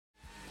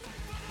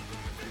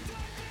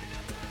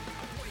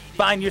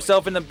Find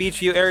yourself in the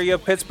Beachview area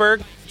of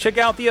Pittsburgh? Check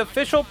out the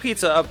official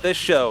pizza of this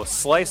show,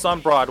 Slice on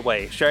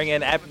Broadway, sharing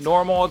an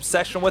abnormal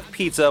obsession with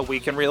pizza we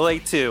can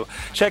relate to.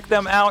 Check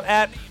them out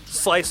at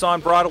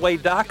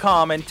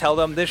sliceonbroadway.com and tell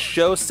them this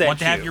show sent you. Want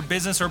to have your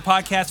business or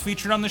podcast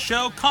featured on the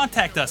show?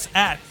 Contact us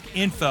at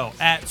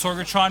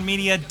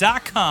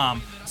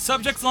info@sorgatronmedia.com.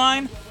 Subject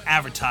line,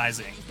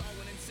 advertising.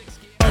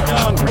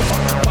 Hungry,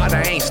 but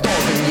I ain't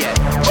starving yet.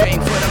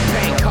 Chain for the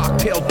pain,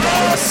 cocktail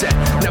dollar set.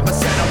 Never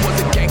said I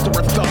was a gangster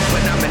or thug,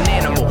 but I'm an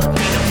animal.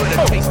 Feeding for the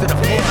taste of the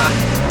blood.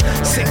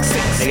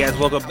 Hey guys,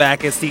 welcome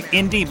back. It's the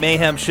Indie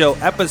Mayhem Show,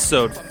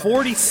 episode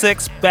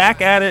 46.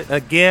 Back at it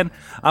again.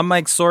 I'm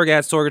Mike Sorg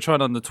at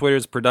Sorgatron on the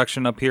Twitter's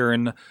production up here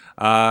in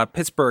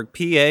Pittsburgh,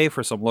 PA,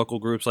 for some local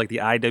groups like the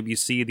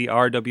IWC, the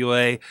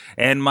RWA,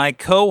 and my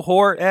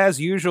cohort, as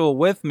usual,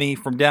 with me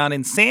from down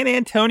in San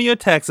Antonio,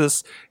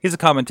 Texas. He's a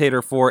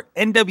commentator for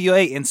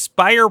NWA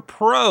Inspire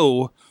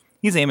Pro.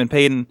 He's Eamon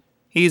Payton.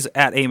 He's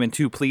at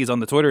Eamon2 Please on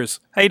the Twitters.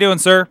 How you doing,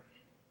 sir?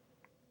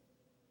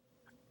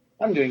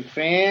 I'm doing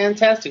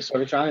fantastic,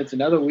 Sorgatron. It's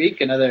another week,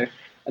 another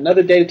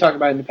day to talk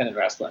about independent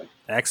wrestling.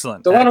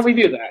 Excellent. So why don't we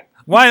do that?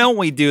 Why don't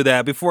we do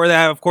that? Before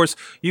that, of course,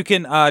 you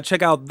can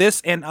check out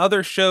this and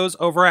other shows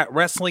over at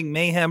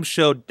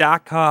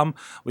WrestlingMayhemShow.com.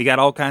 We got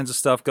all kinds of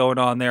stuff going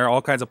on there,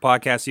 all kinds of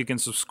podcasts you can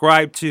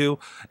subscribe to,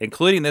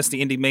 including this,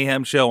 the Indie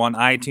Mayhem Show on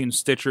iTunes,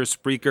 Stitcher,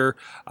 Spreaker,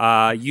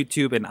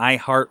 YouTube, and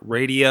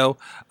iHeartRadio.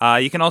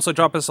 You can also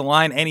drop us a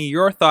line, any of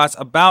your thoughts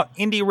about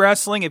indie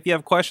wrestling. If you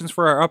have questions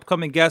for our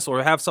upcoming guests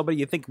or have somebody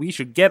you think we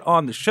should get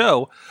on the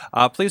show,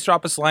 please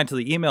drop us a line to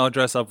the email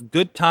address of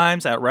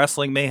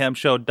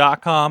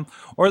goodtimes@WrestlingMayhemShow.com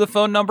or the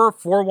phone number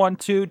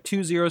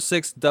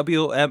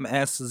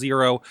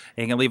 412-206-WMS0, and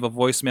you can leave a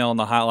voicemail on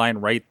the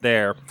hotline right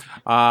there.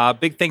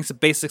 Big thanks to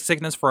Basic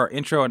Sickness for our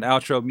intro and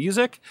outro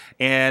music,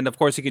 and of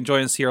course you can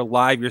join us here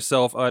live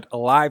yourself at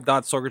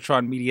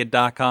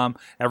live.sorgatronmedia.com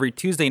every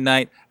Tuesday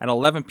night at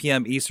 11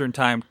 p.m. Eastern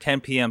Time,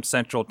 10 p.m.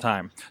 Central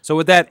Time. So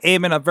with that,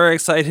 Eamon, I'm very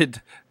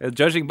excited,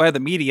 judging by the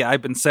media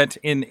I've been sent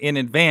in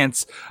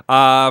advance,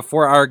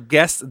 for our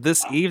guest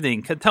this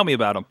evening. Tell me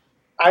about him.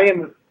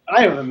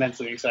 I am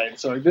immensely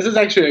excited. So this is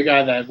actually a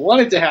guy that I've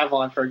wanted to have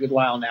on for a good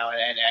while now,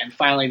 and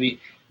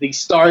finally the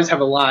stars have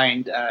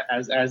aligned,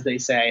 as they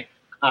say.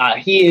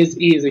 He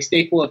is a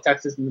staple of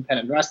Texas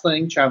independent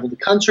wrestling. Traveled the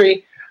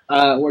country,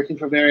 working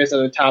for various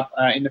other top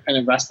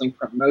independent wrestling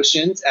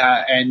promotions,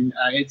 and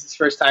it's his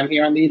first time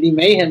here on the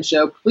Mayhem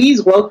Show.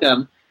 Please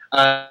welcome,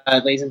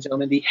 ladies and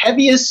gentlemen, the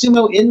heaviest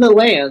sumo in the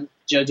land,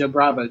 Jojo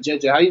Bravo.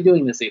 Jojo, how are you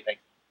doing this evening?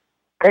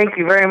 Thank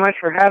you very much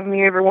for having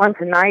me, everyone.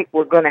 Tonight,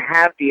 we're going to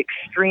have the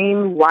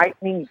Extreme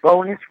Lightning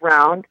bonus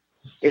round.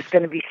 It's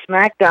going to be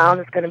SmackDown.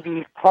 It's going to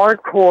be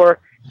hardcore,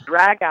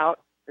 drag out,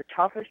 the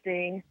toughest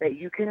thing that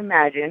you can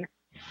imagine,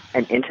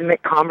 an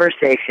intimate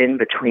conversation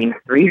between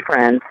three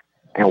friends.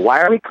 And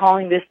why are we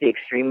calling this the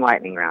Extreme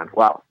Lightning round?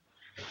 Well,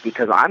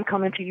 because I'm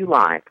coming to you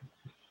live,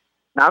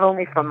 not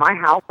only from my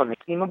house on the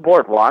Kima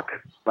Boardwalk,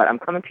 but I'm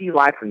coming to you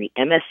live from the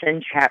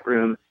MSN chat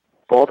room,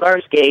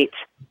 Baldur's Gate,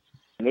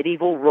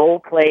 medieval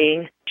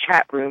role-playing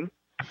chat room.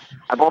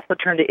 I've also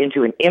turned it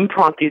into an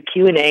impromptu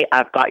Q&A.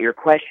 I've got your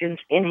questions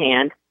in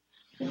hand.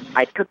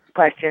 I took the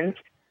questions,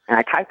 and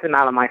I typed them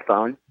out on my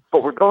phone.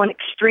 But we're going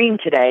extreme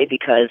today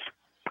because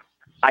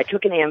I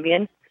took an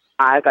Ambien.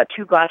 I've got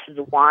 2 glasses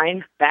of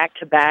wine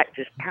back-to-back,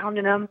 just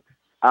pounding them.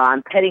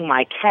 I'm petting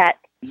my cat,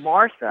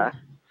 Martha.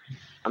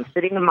 I'm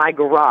sitting in my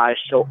garage,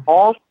 so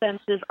all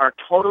senses are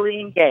totally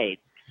engaged.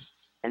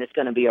 And it's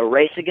going to be a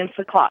race against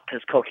the clock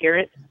because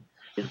coherence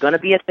is going to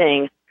be a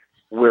thing.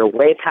 We're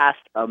way past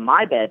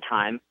my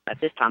bedtime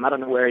at this time. I don't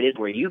know where it is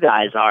where you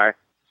guys are,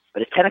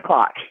 but it's 10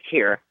 o'clock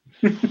here,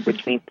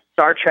 which means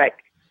Star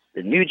Trek,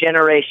 the new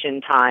generation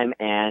time,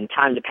 and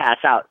time to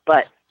pass out.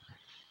 But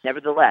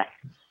nevertheless,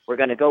 we're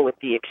going to go with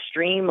the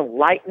Extreme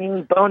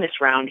Lightning bonus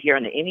round here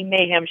on the Indie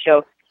Mayhem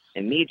Show.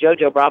 And me,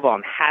 Jojo Bravo,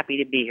 I'm happy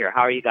to be here.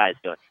 How are you guys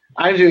doing?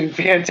 I'm doing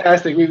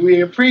fantastic.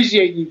 We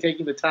appreciate you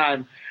taking the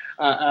time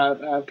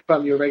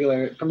from your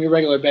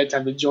regular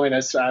bedtime to join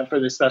us for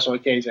this special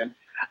occasion.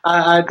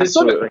 To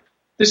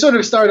sort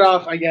of start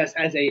off, I guess,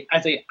 as a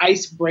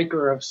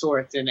icebreaker of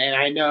sorts, and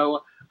I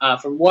know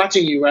from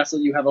watching you wrestle,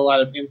 you have a lot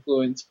of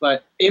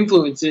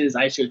influences,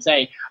 I should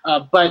say.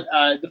 But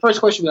the first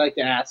question we like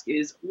to ask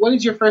is, what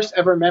is your first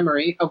ever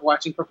memory of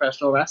watching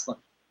professional wrestling?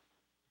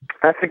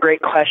 That's a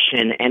great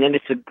question, and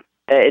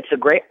it's a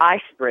great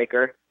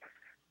icebreaker.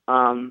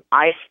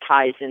 Ice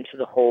ties into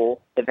the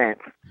whole event.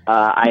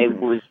 I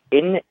was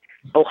in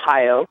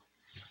Ohio.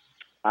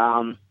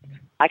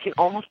 I can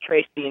almost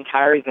trace the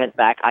entire event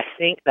back. I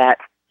think that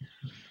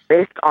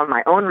based on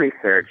my own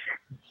research,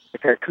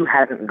 if there's who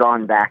hasn't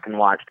gone back and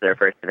watched their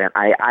first event,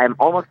 I am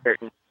almost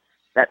certain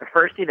that the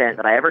first event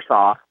that I ever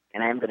saw,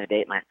 and I am going to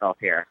date myself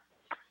here,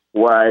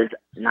 was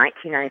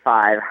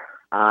 1995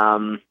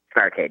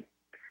 Starrcade.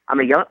 I'm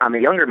a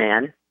younger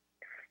man,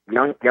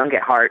 young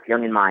at heart,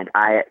 young in mind.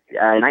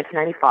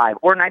 1995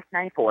 or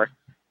 1994,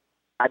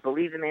 I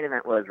believe the main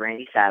event was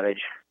Randy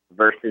Savage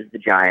versus the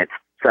Giant.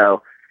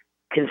 So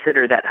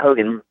consider that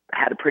Hogan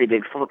had a pretty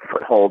big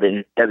foothold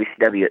in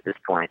WCW at this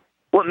point.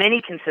 What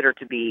many consider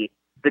to be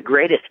the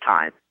greatest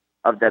time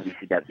of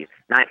WCW,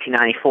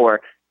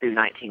 1994 through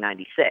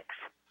 1996.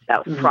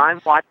 That was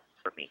prime watching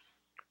for me.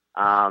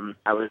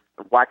 I was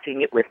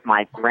watching it with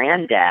my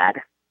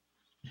granddad,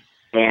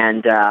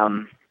 and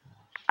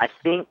I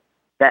think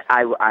that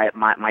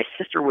my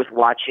sister was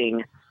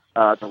watching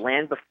The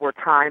Land Before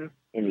Time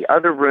in the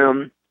other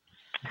room,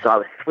 so I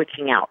was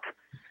switching out.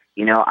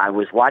 You know, I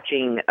was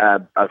watching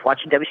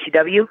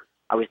WCW.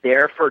 I was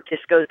there for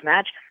Tisco's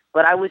match,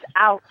 but I was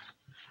out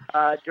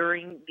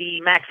during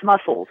the Max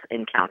Muscles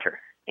encounter.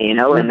 You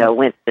know, and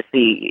wanted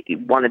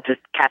to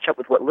catch up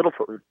with what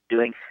Littlefoot was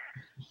doing.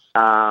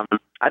 I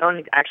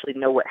don't actually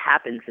know what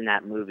happens in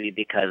that movie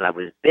because I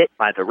was bit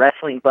by the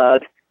wrestling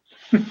bug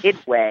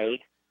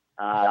midway.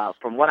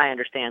 From what I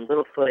understand,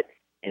 Littlefoot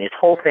and his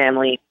whole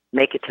family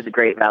make it to the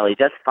Great Valley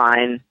just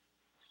fine,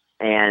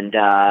 and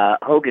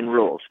Hogan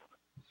rules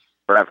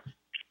forever.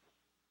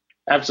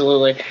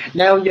 Absolutely.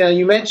 Now, yeah,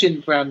 you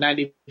mentioned around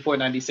 94,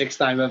 96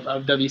 time of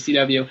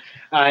WCW,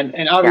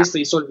 and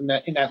obviously sort of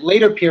in that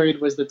later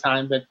period was the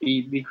time that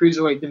the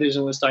Cruiserweight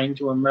division was starting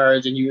to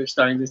emerge, and you were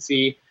starting to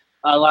see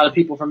a lot of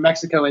people from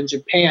Mexico and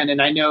Japan.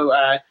 And I know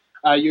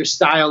your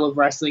style of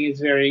wrestling is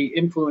very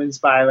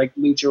influenced by like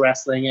lucha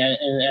wrestling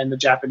and the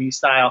Japanese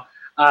style.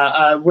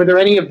 Were there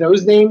any of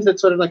those names that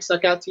sort of like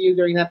stuck out to you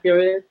during that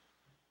period?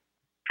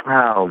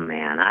 Oh,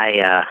 man,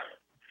 I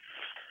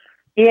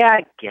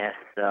guess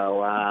so.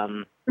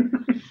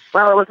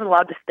 Well, I wasn't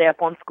allowed to stay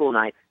up on school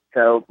nights,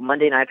 so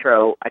Monday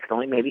Nitro, I could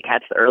only maybe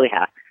catch the early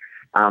half.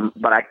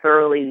 But I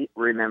thoroughly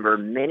remember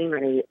many,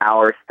 many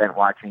hours spent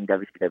watching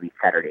WCW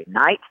Saturday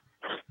night,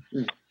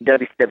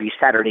 WCW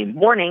Saturday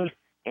morning,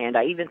 and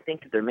I even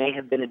think that there may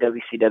have been a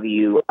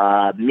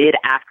WCW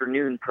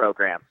mid-afternoon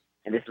program.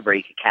 And this is where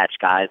you could catch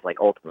guys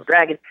like Ultimate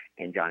Dragon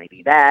and Johnny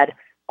B. Bad,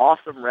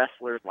 awesome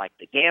wrestlers like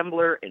The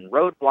Gambler and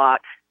Roadblock.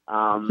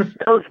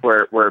 Those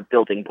were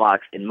building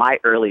blocks in my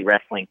early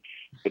wrestling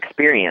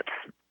experience.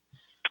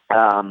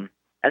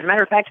 As a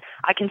matter of fact,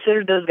 I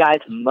considered those guys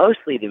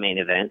mostly the main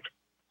event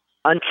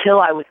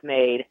until I was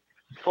made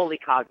fully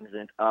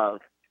cognizant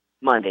of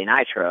Monday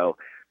Nitro,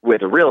 where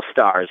the real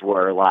stars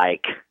were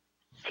like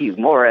Hugh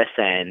Morris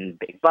and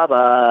Big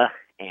Bubba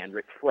and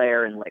Ric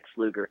Flair and Lex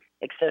Luger,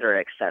 et cetera,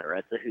 et cetera.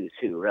 It's a who's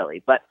who,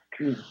 really. But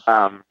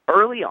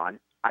early on,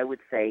 I would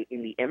say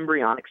in the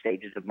embryonic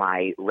stages of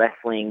my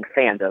wrestling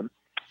fandom,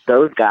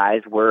 those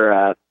guys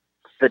were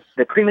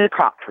the cream of the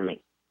crop for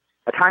me.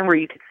 A time where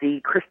you could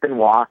see Chris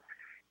Benoit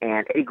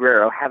and Eddie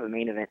Guerrero have a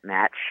main event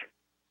match,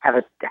 have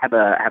a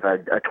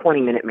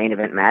 20-minute main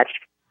event match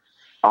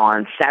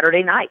on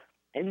Saturday night,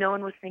 and no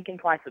one was thinking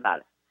twice about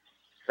it,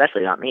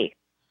 especially not me.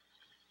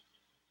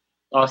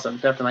 Awesome,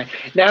 definitely.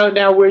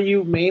 Now, were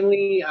you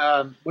mainly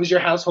was your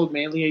household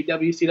mainly a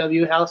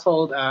WCW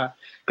household?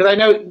 Because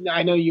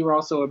I know you were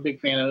also a big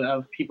fan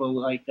of people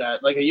like a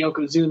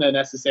Yokozuna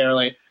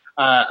necessarily.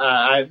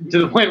 To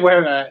the point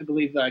where I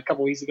believe a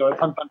couple weeks ago at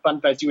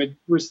Fun Fest,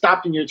 were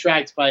stopped in your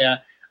tracks by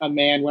a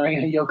man wearing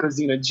a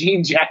Yokozuna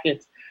jean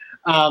jacket.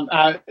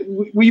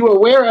 Were you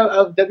aware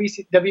of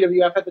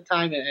WWF at the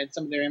time and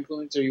some of their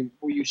influence, or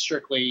were you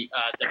strictly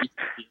WCW?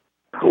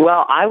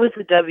 Well, I was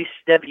a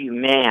WCW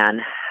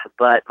man,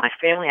 but my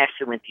family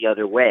actually went the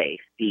other way.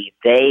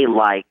 They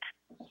liked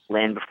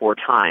Land Before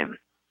Time.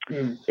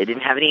 They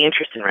didn't have any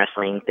interest in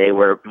wrestling. They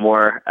were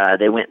more,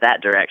 they went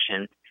that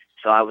direction.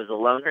 So I was a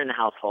loner in the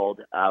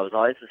household. I was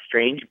always a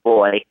strange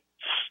boy,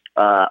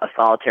 a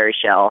solitary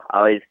shell. I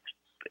always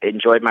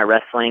enjoyed my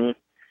wrestling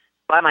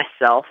by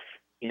myself,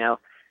 you know,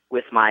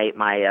 with my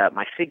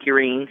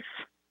figurines,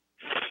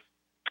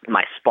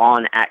 my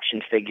Spawn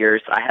action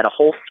figures. I had a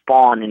whole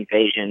Spawn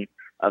invasion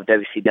of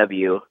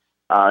WCW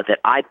that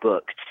I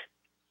booked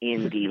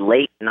in the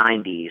late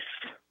 90s.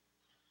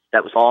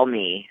 That was all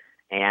me,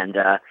 and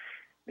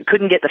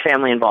couldn't get the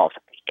family involved.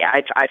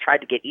 I tried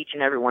to get each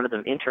and every one of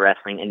them into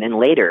wrestling, and then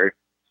later,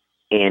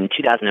 in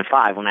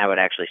 2005, when I would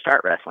actually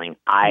start wrestling,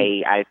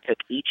 I took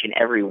each and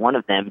every one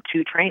of them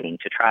to training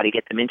to try to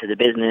get them into the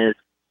business.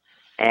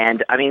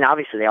 And, I mean,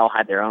 obviously they all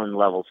had their own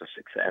levels of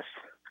success.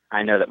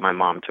 I know that my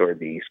mom toured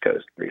the East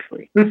Coast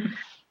briefly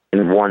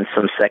and won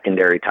some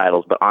secondary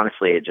titles, but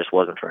honestly, it just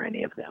wasn't for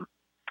any of them.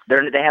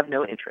 They have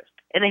no interest,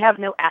 and they have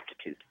no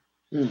aptitude.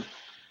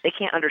 They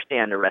can't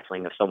understand the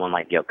wrestling of someone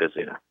like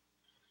Yokozuna.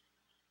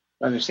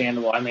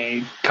 Understandable. I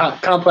mean,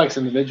 complex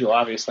individual,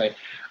 obviously.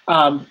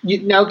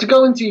 Now, to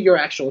go into your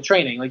actual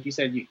training, like you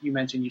said, you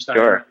mentioned you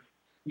started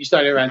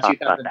around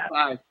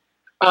 2005.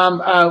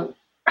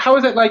 How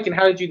was that like, and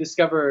how did you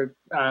discover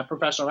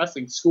professional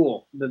wrestling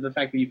school? The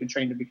fact that you could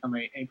train to become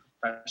a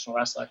professional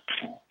wrestler.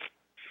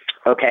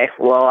 Okay,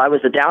 well, I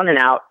was a down and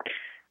out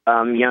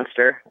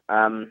youngster.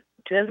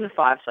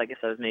 2005, so I guess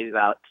I was maybe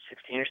about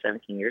 16 or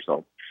 17 years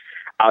old.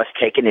 I was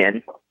taken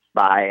in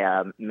by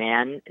a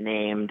man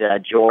named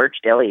George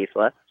De La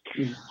Isla.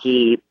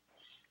 He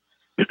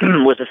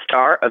was a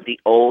star of the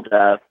old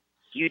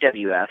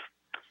UWF.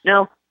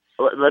 No,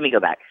 let me go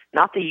back.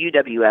 Not the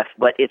UWF,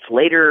 but its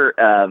later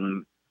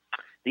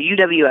The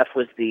UWF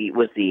was the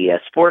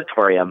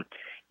sportatorium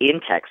in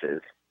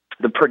Texas,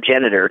 the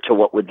progenitor to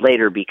what would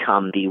later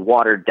become the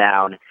watered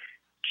down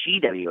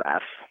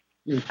GWF,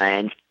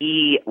 and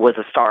he was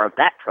a star of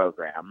that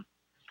program,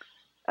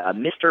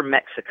 Mr.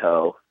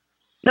 Mexico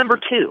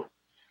 #2,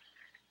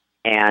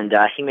 and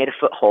he made a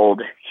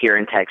foothold here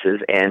in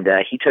Texas, and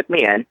he took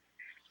me in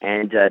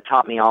and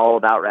taught me all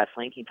about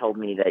wrestling. He told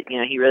me that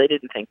he really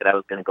didn't think that I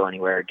was going to go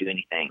anywhere or do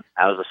anything.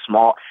 I was a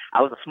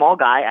small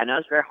guy. I know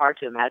it's very hard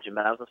to imagine,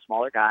 but I was a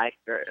smaller guy,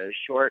 very,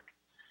 short,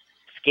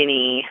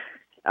 skinny.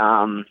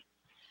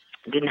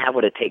 Didn't have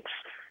what it takes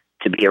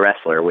to be a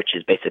wrestler, which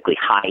is basically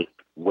height,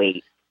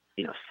 weight,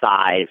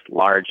 size,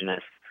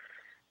 largeness.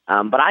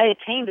 But I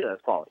attained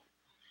those qualities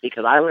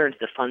because I learned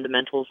the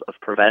fundamentals of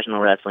professional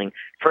wrestling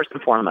first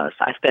and foremost.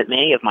 I spent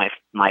many of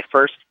my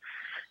first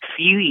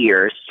few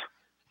years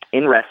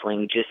in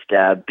wrestling just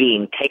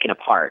being taken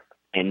apart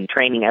and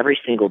training every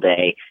single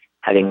day,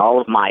 having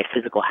all of my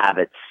physical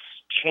habits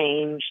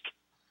changed.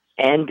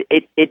 And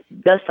it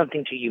does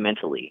something to you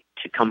mentally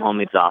to come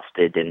home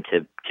exhausted and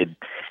to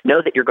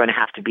know that you're going to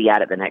have to be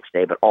at it the next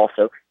day, but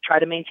also try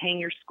to maintain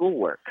your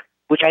schoolwork,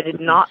 which I did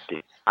not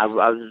do. I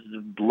was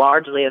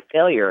largely a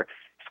failure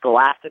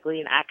scholastically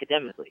and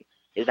academically.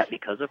 Is that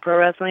because of pro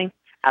wrestling?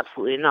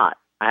 Absolutely not.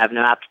 I have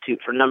no aptitude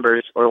for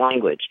numbers or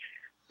language.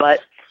 But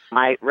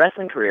my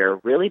wrestling career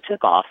really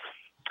took off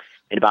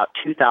in about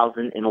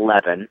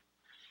 2011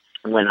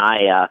 when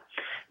I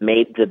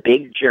made the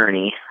big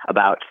journey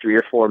about 3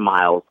 or 4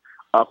 miles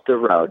up the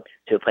road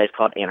to a place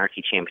called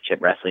Anarchy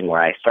Championship Wrestling,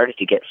 where I started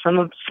to get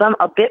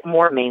a bit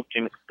more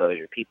mainstream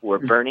exposure. People were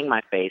burning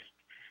my face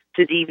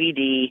to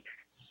DVD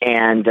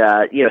and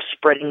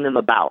spreading them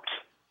about.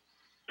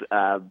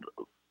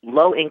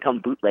 Low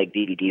income bootleg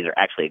DVDs are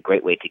actually a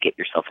great way to get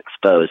yourself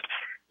exposed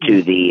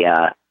to the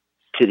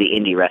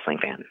indie wrestling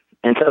fan.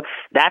 And so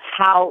that's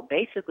how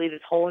basically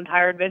this whole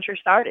entire adventure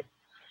started.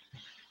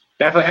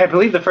 Definitely. I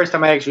believe the first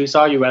time I actually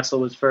saw you wrestle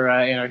was for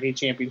Anarchy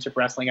Championship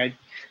Wrestling.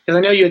 Because I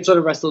know you had sort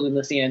of wrestled in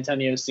the San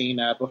Antonio scene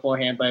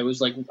beforehand, but it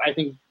was like I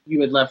think you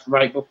had left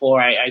right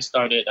before I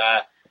started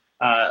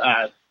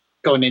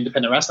going to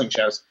independent wrestling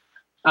shows.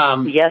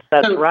 Yes,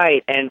 that's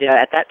right. And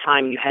at that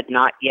time, you had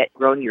not yet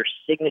grown your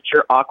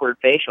signature awkward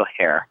facial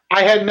hair.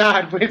 I had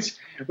not,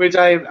 which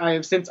I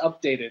have since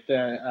updated.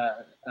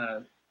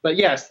 But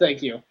yes,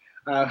 thank you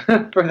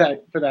for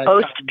that.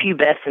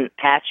 Post-pubescent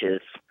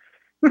patches.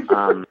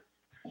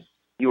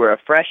 You were a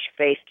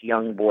fresh-faced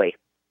young boy.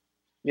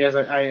 Yes,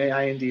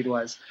 I indeed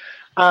was.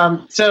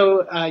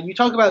 So you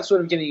talk about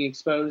sort of getting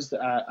exposed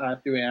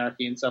through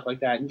Anarchy and stuff like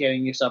that and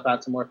getting yourself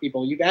out to more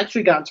people. You've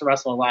actually gotten to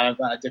wrestle a lot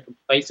of different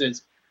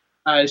places,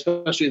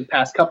 especially the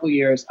past couple of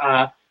years.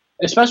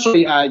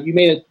 Especially you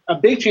made a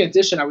big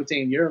transition, I would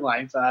say, in your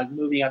life,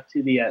 moving up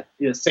to the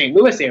St.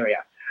 Louis area.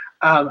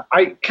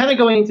 I kind of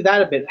going into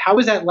that a bit. How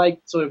was that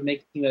like, sort of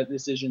making that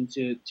decision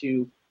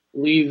to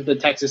leave the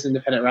Texas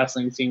independent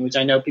wrestling scene, which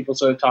I know people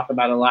sort of talk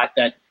about a lot,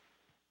 that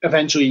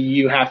eventually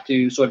you have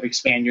to sort of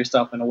expand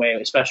yourself in a way,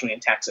 especially in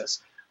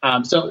Texas.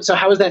 So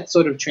how is that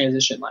sort of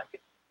transition like?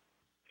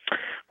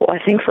 Well, I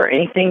think for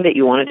anything that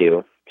you want to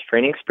do, for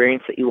any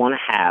experience that you want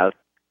to have,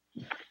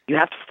 you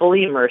have to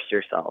fully immerse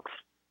yourself.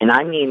 And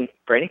I mean,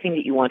 for anything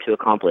that you want to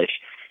accomplish,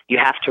 you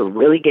have to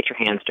really get your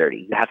hands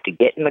dirty. You have to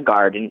get in the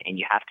garden and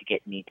you have to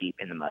get knee deep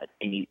in the mud.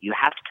 And you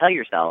have to tell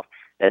yourself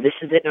that this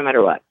is it no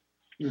matter what.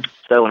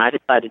 So when I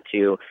decided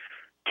to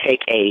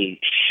take a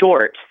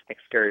short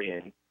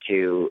excursion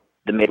to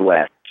the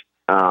Midwest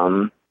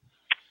a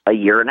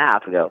year and a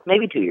half ago,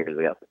 maybe 2 years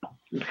ago,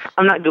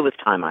 I'm not good with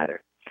time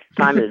either.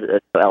 Time is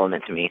an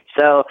element to me.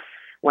 So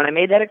when I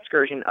made that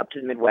excursion up to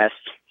the Midwest,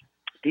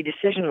 the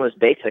decision was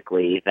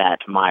basically that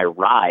my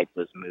ride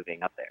was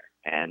moving up there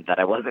and that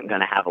I wasn't going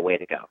to have a way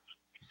to go.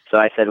 So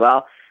I said,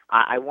 well,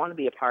 I want to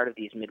be a part of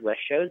these Midwest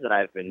shows that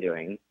I've been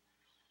doing.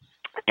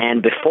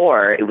 And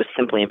before, it was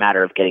simply a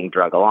matter of getting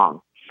drug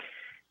along.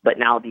 But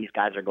now these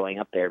guys are going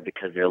up there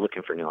because they're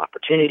looking for new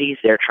opportunities.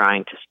 They're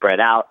trying to spread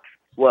out.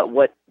 What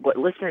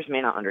listeners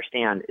may not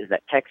understand is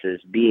that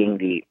Texas, being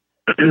the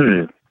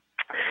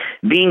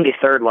being the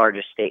third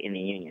largest state in the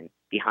union,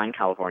 behind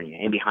California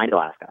and behind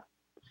Alaska,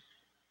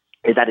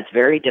 is that it's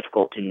very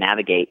difficult to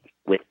navigate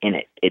within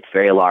it. It's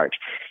very large.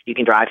 You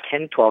can drive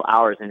 10, 12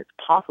 hours, and it's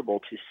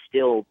possible to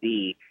still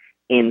be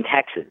in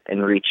Texas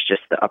and reach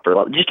just the upper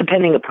level, just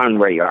depending upon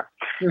where you are.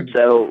 Mm-hmm.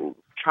 So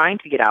trying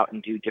to get out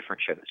and do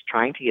different shows,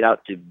 trying to get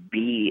out to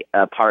be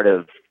a part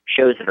of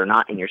shows that are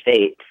not in your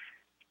state,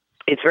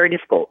 it's very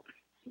difficult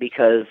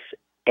because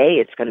A,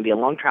 it's going to be a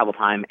long travel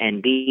time,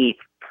 and B,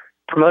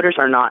 promoters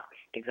are not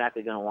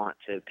exactly going to want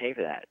to pay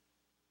for that,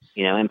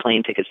 and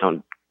plane tickets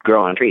don't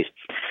grow on trees.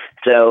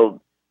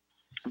 So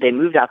they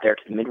moved out there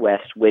to the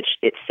Midwest, which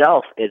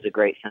itself is a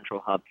great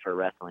central hub for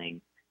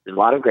wrestling. There's a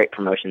lot of great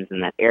promotions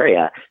in that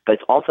area, but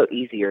it's also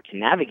easier to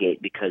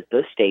navigate because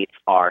those states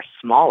are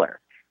smaller.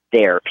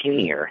 They're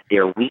punier.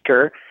 They're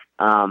weaker.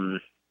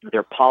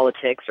 Their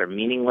politics are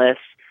meaningless.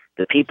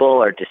 The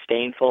people are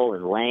disdainful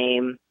and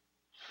lame.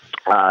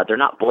 They're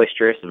not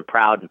boisterous and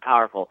proud and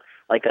powerful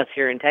like us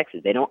here in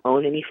Texas. They don't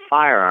own any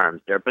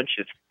firearms. They're a bunch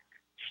of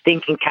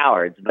stinking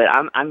cowards. But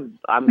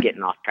I'm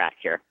getting off track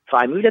here. So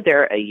I moved up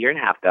there a year and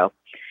a half ago,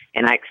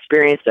 and I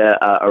experienced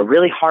a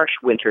really harsh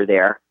winter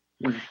there.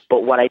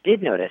 But what I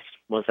did notice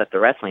was that the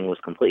wrestling was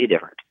completely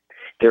different.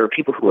 There were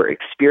people who were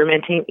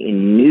experimenting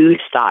in new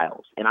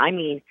styles, and I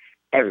mean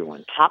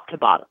everyone, top to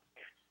bottom.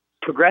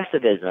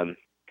 Progressivism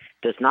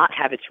does not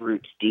have its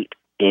roots deep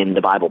in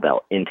the Bible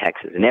Belt in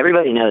Texas, and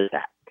everybody knows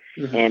that.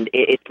 And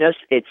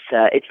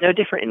it's no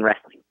different in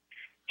wrestling.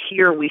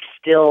 Here we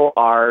still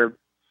are.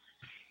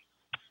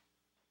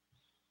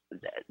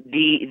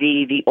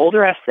 The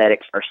older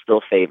aesthetics are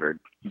still favored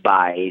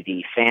by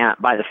the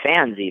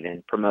fans,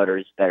 even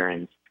promoters,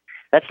 veterans.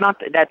 That's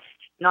not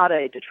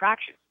a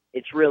detraction.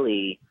 It's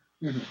really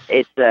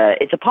it's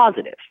a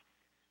positive,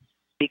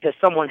 because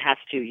someone has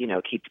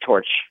to keep the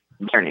torch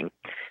burning.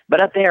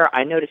 But up there,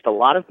 I noticed a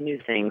lot of new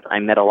things. I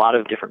met a lot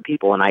of different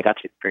people, and I got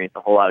to experience a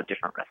whole lot of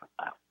different wrestling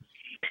styles.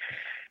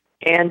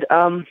 And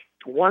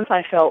once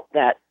I felt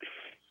that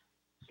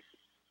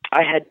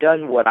I had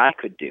done what I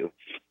could do,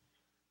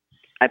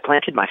 I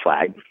planted my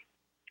flag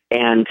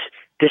and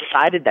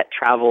decided that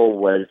travel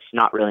was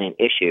not really an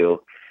issue.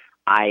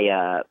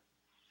 I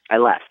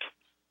left.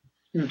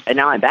 And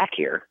now I'm back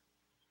here.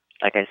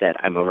 Like I said,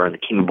 I'm over on the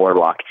Kima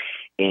Boardwalk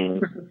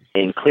in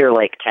Clear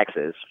Lake,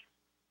 Texas.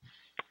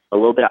 A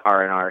little bit of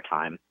R&R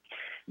time.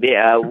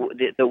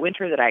 The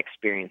winter that I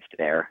experienced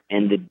there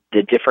and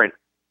the different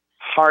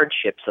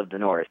hardships of the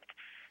North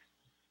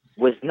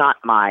was not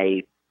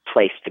my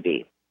place to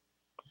be.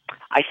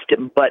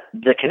 But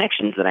the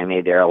connections that I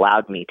made there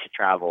allowed me to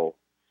travel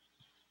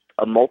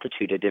a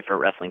multitude of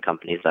different wrestling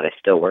companies that I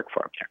still work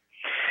for up there.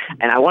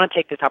 And I want to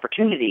take this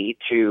opportunity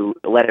to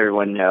let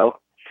everyone know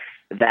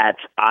that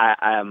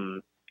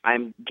I'm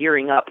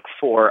gearing up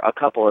for a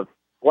couple of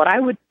what I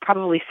would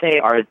probably say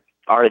are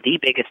the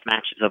biggest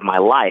matches of my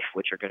life,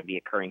 which are going to be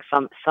occurring,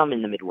 some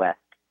in the Midwest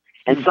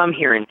and some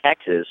here in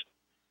Texas.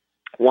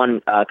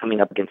 One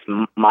coming up against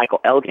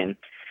Michael Elgin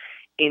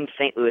in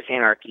St. Louis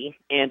Anarchy,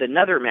 and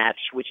another match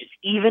which is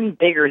even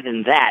bigger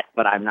than that,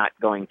 but I'm not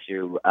going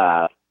to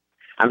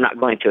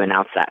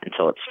announce that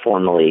until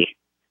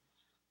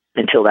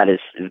that is,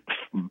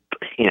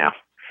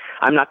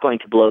 I'm not going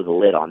to blow the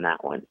lid on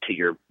that one to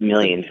your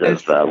millions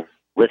of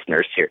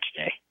listeners here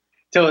today.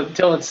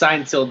 Till it's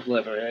signed, sealed,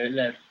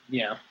 delivered.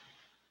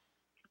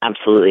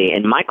 Absolutely.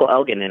 And Michael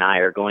Elgin and I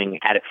are going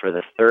at it for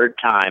the third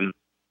time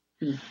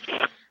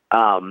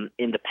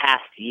in the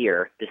past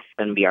year. This is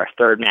going to be our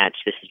third match.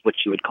 This is what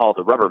you would call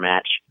the rubber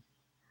match.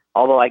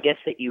 Although I guess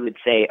that you would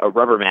say a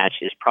rubber match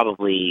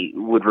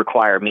would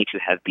require me to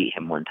have beat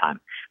him one time.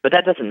 But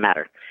that doesn't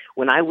matter.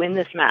 When I win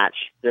this match,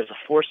 there's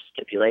a forced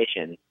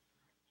stipulation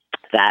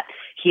that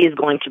he is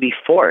going to be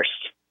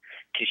forced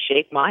to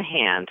shake my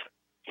hand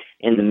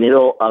in the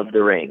middle of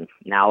the ring.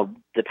 Now,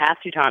 the past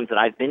two times that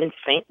I've been in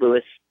St.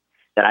 Louis,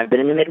 that I've been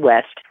in the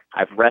Midwest,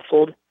 I've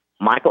wrestled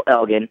Michael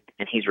Elgin,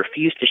 and he's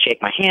refused to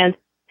shake my hand,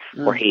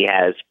 or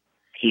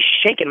he's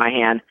shaken my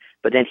hand,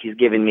 but then he's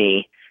given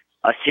me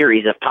a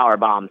series of power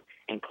bombs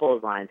and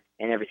clotheslines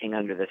and everything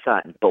under the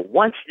sun. But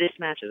once this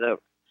match is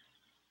over,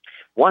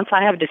 once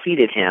I have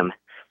defeated him,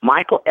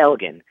 Michael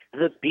Elgin,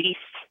 the beast,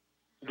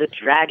 the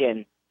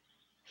dragon,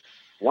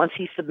 once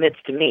he submits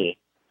to me,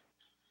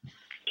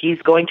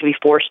 he's going to be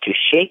forced to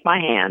shake my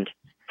hand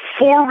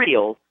for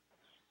real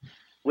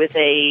with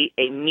a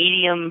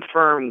medium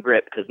firm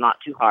grip, because not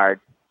too hard.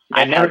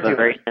 I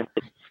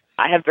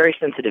have very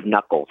sensitive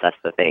knuckles. That's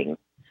the thing.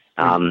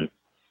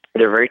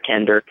 They're very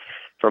tender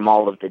from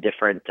all of the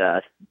different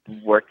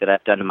work that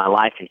I've done in my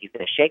life, and he's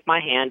going to shake my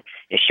hand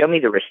and show me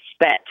the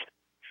respect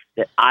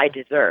that I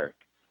deserve.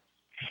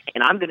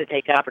 And I'm going to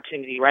take the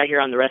opportunity right here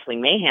on the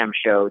Wrestling Mayhem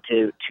show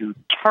to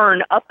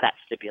turn up that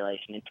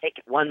stipulation and take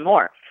it one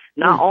more.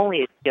 Not only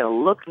is he going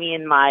to look me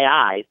in my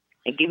eyes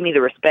and give me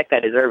the respect I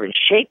deserve and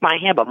shake my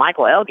hand, but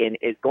Michael Elgin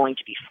is going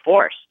to be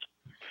forced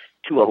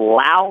to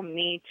allow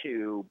me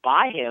to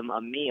buy him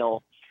a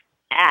meal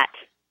at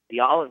the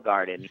Olive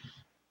Garden.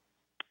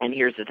 And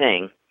here's the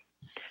thing.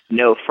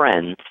 No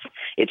friends.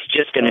 It's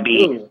just going to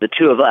be the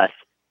two of us,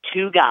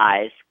 two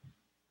guys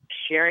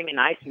sharing a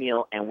nice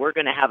meal, and we're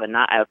going to have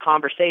a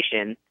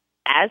conversation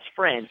as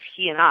friends,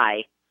 he and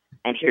I.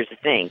 And here's the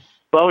thing.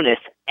 Bonus,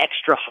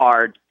 extra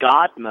hard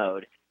God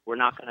mode. We're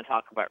not going to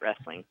talk about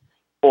wrestling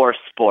or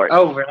sports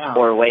or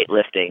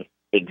weightlifting.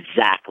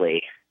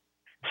 Exactly.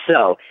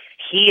 So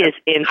he is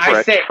in for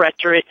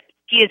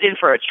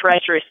a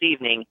treacherous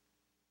evening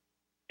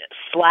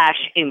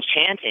 /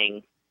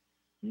 enchanting,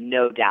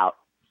 no doubt.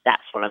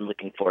 That's what I'm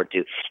looking forward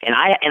to. And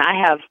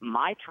I have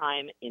my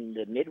time in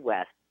the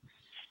Midwest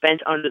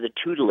spent under the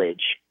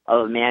tutelage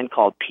of a man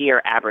called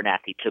Pierre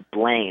Abernathy to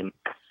blame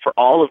for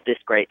all of this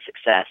great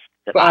success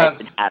that I've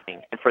been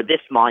having, and for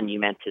this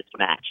monumentous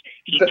match.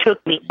 He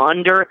took me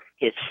under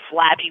his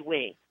flabby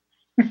wing,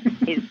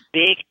 his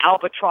big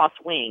albatross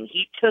wing.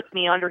 He took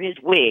me under his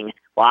wing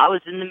while I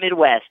was in the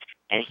Midwest,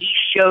 and he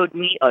showed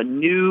me a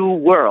new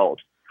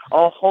world,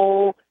 a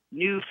whole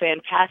new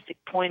fantastic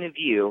point of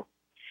view.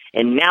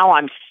 And now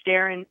I'm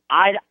staring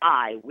eye to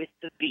eye with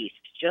the beast,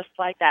 just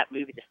like that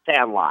movie, The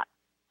Sandlot.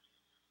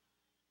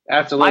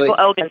 Absolutely.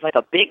 Michael Elgin's like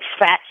a big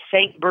fat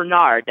Saint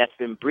Bernard that's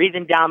been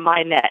breathing down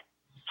my neck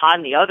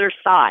on the other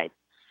side.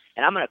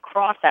 And I'm going to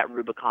cross that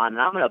Rubicon,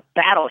 and I'm going to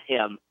battle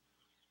him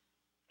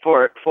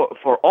for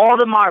all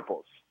the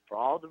marbles, for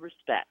all the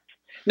respect.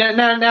 Now,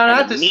 And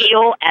a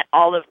meal at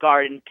Olive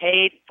Garden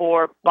paid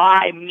for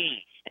by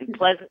me in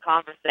pleasant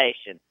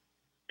conversation.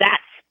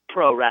 That's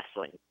pro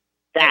wrestling.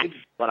 That's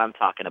what I'm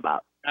talking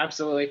about.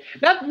 Absolutely.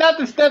 Not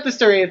to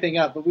stir anything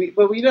up, but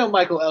we know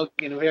Michael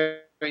Elgin, a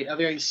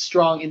very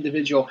strong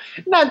individual.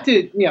 Not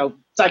to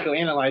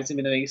psychoanalyze him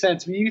in any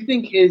sense, but you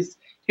think his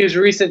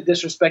recent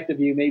disrespect of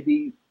you may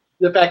be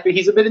the fact that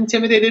he's a bit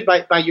intimidated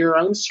by your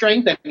own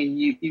strength. I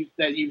mean,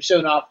 you've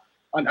shown off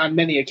on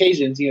many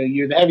occasions.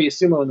 You're the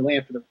heaviest sumo in the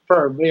land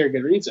for a very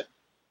good reason.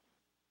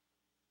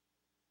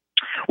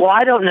 Well,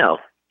 I don't know.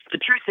 The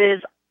truth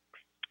is,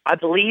 I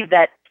believe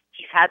that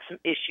he's had some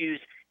issues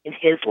in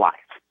his life,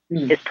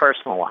 his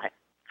personal life.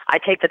 I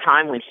take the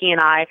time when he and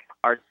I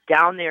are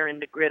down there in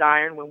the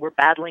gridiron, when we're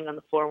battling on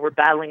the floor and we're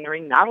battling in the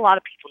ring. Not a lot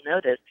of people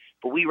know this,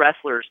 but we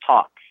wrestlers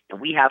talk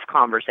and we have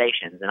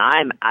conversations. And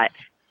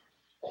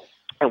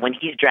when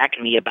he's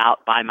dragging me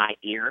about by my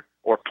ear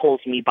or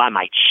pulls me by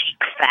my cheek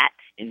fat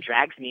and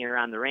drags me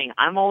around the ring,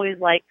 I'm always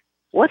like,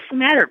 what's the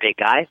matter, big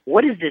guy?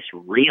 What is this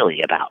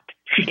really about?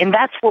 And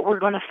that's what we're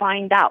going to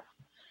find out.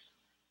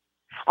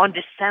 On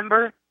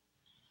December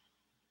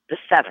the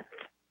 7th,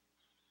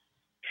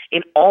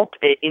 in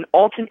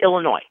Alton,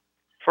 Illinois,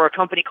 for a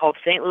company called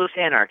St. Louis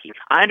Anarchy.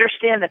 I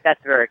understand that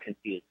that's very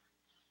confusing.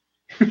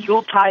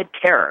 Yuletide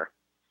Terror.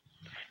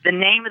 The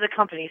name of the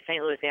company is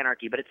St. Louis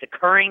Anarchy, but it's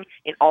occurring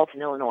in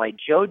Alton, Illinois.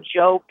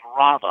 Jojo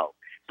Bravo,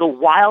 the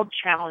Wild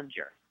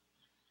Challenger,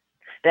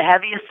 the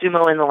heaviest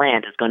sumo in the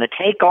land, is going to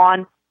take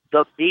on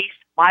the beast,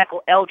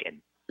 Michael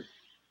Elgin.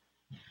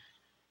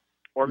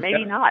 Or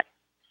maybe not.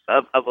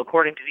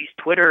 According to these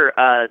Twitter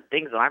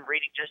things that I'm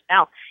reading just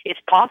now, it's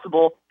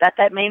possible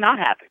that may not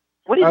happen.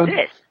 What is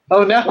this?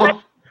 Oh, no.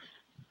 What?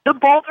 The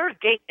Baldur's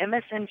Gate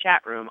MSN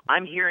chat room,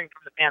 I'm hearing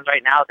from the fans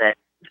right now that,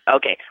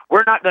 okay,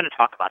 we're not going to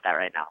talk about that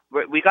right now.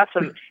 We've got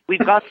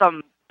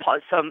some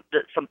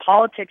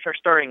politics are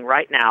stirring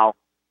right now.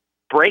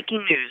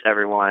 Breaking news,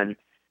 everyone.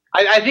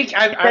 I think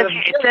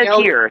it says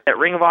here that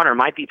Ring of Honor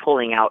might be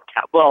pulling out.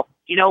 Well,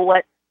 you know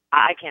what?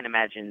 I can't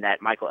imagine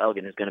that Michael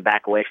Elgin is going to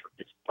back away from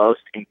this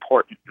most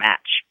important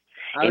match.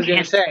 I was going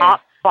to say,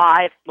 top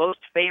 5 most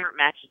favorite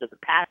matches of the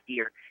past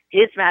year,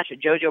 his match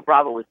with Jojo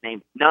Bravo was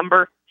named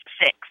number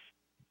 6.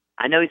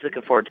 I know he's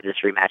looking forward to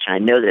this rematch, and I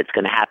know that it's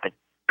going to happen.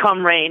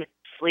 Come rain,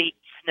 sleet,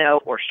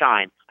 snow, or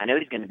shine, I know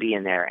he's going to be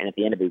in there, and at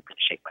the end of it, he's going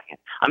to shake my hand.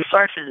 I'm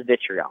sorry for the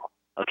vitriol,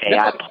 okay? No,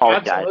 I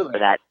apologize absolutely. for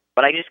that,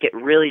 but I just get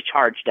really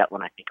charged up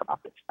when I think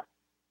about this stuff.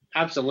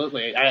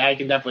 Absolutely. I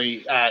can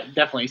definitely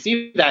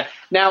see that.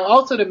 Now,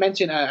 also to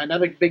mention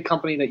another big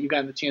company that you've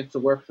gotten the chance to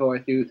work for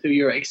through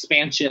your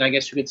expansion, I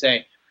guess you could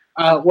say,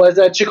 was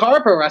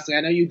Chikara Pro Wrestling.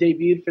 I know you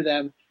debuted for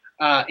them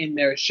in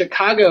their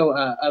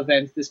Chicago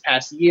event this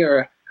past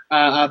year.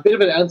 A bit of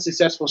an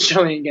unsuccessful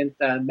showing against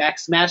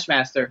Max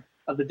Smashmaster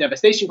of the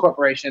Devastation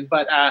Corporation.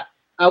 But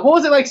what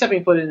was it like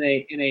stepping foot in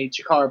a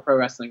Chikara Pro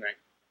Wrestling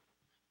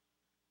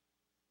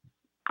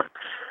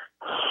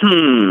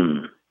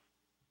ring?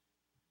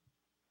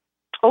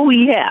 Oh,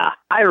 yeah,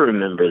 I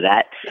remember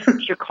that.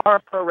 Chikara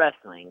Pro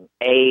Wrestling,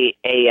 a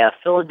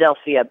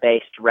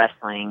Philadelphia-based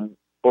wrestling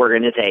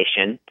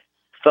organization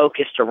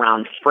focused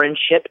around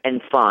friendship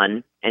and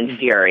fun and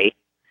fury.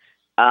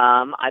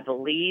 I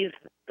believe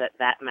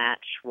that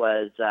match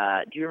was,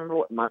 do you remember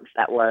what month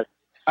that was?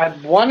 I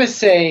want to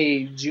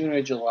say June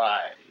or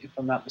July, if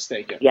I'm not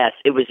mistaken. Yes,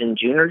 it was in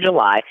June or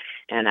July,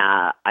 and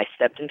I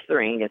stepped into the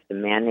ring against a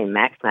man named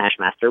Max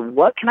Smashmaster.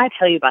 What can I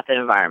tell you about that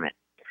environment?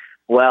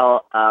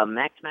 Well,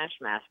 Max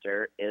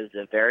Smashmaster is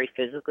a very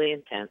physically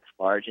intense,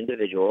 large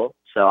individual,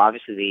 so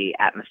obviously the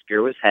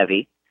atmosphere was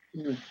heavy.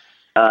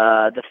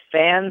 The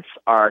fans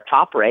are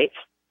top rates.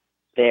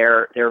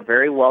 They're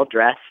very well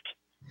dressed.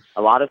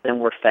 A lot of them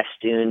were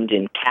festooned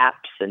in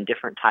caps and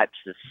different types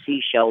of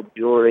seashell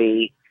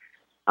jewelry.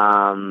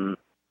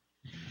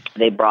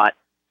 They brought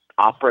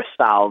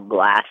opera-style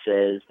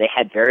glasses. They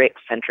had very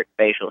eccentric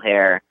facial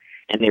hair,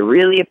 and they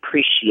really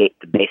appreciate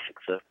the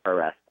basics of pro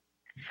wrestling.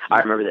 I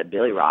remember that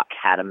Billy Rock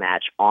had a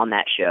match on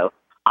that show.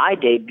 I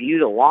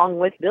debuted along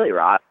with Billy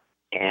Rock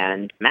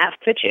and Matt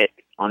Fitchett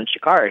on a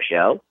Chikara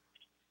show,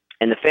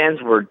 and the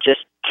fans were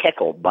just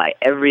tickled by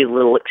every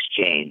little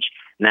exchange.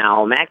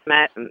 Now,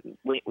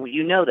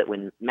 you know that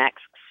when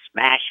Max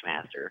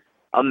Smashmaster,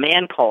 a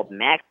man called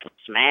Max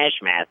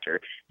Smashmaster,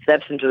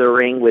 steps into the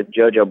ring with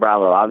Jojo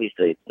Bravo,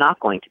 obviously it's not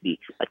going to be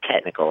a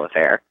technical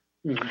affair,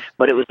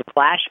 but it was a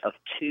clash of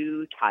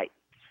two titans.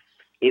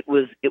 It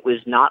was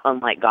not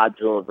unlike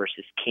Godzilla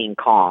versus King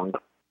Kong.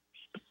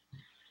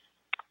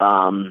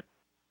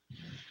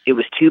 It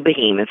was two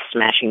behemoths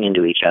smashing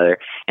into each other,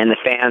 and the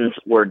fans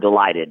were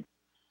delighted.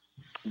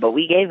 But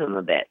we gave them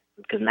a bit,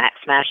 because Max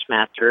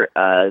Smashmaster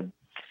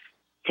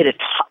hit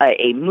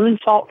a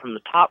moonsault from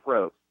the top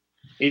rope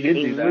He did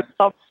He do that. moves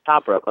off the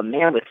top rope, a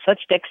man with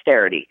such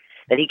dexterity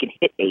that he can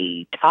hit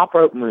a top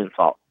rope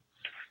moonsault.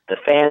 The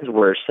fans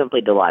were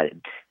simply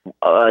delighted.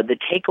 The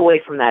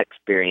takeaway from that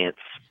experience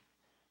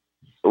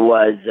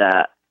was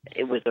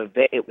it was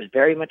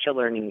very much a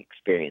learning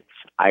experience.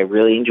 I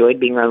really enjoyed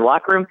being around the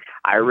locker room.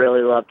 I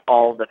really loved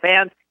all of the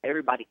fans.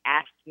 Everybody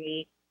asked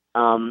me,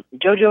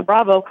 Jojo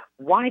Bravo,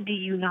 why do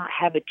you not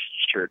have a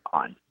T-shirt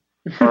on?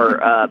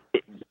 Or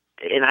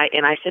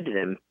and I said to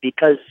them,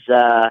 because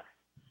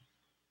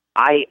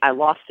I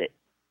lost it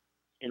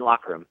in the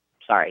locker room.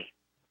 Sorry.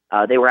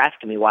 They were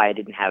asking me why I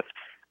didn't have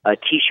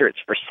T-shirts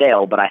for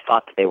sale, but I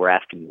thought that they were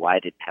asking me why I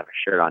didn't have a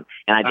shirt on,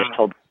 and I just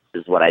told them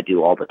this is what I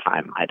do all the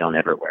time. I don't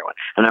ever wear one.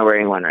 I'm not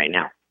wearing one right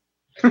now.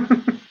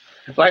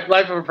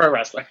 Life of a pro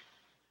wrestler.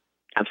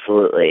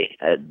 Absolutely.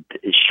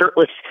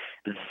 Shirtless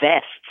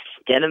vests,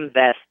 denim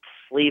vests,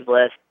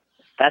 sleeveless.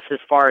 That's as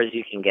far as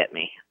you can get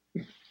me.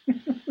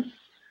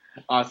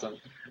 Awesome.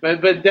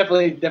 But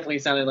definitely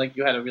sounded like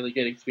you had a really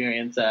good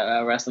experience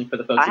wrestling for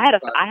the folks. I had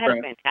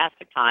a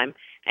fantastic time,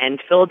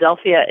 and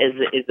Philadelphia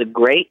is a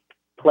great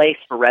place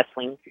for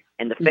wrestling,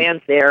 and the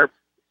fans there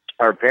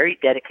are very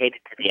dedicated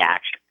to the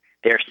action.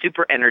 They're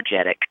super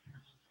energetic,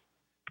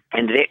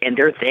 and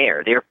they're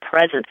there. They're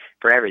present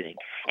for everything.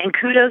 And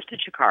kudos to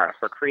Chikara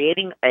for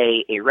creating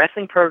a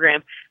wrestling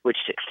program which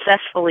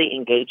successfully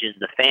engages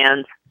the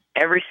fans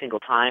every single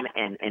time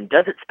and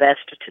does its best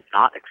to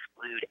not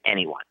exclude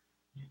anyone.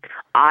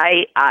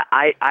 I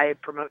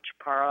promote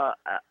Chikara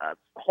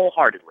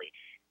wholeheartedly,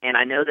 and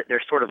I know that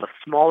they're sort of a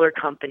smaller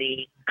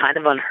company, kind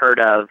of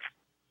unheard of,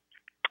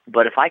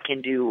 but if I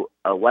can do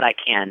what I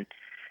can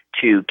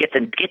to get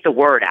the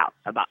word out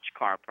about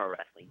Chikara Pro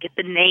Wrestling, get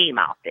the name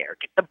out there,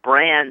 get the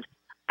brand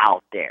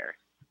out there.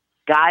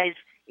 Guys,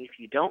 if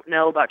you don't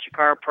know about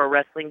Chikara Pro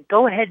Wrestling,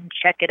 go ahead and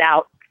check it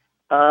out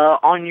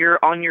on your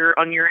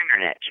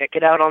internet. Check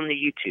it out on the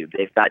YouTube.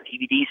 They've got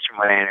DVDs from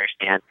what I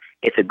understand.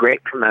 It's a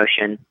great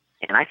promotion,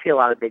 and I see a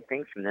lot of big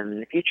things from them in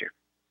the future.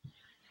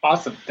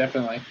 Awesome,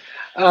 definitely.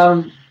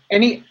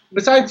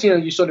 Besides,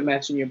 you sort of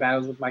mentioned your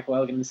battles with Michael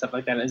Elgin and stuff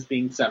like that as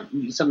being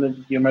some of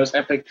your most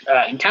epic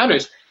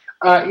encounters.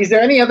 Is there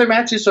any other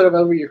matches sort of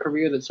over your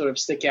career that sort of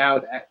stick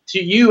out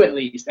to you, at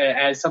least,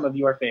 as some of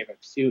your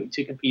favorites to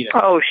compete in?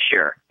 Oh,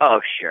 sure.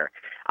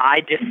 I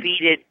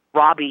defeated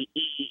Robbie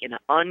E. in an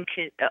unair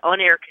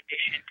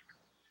conditioned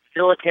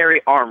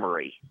military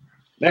armory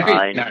in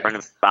front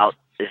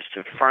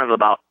of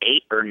about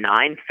 8 or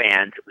 9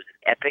 fans. It was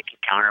an epic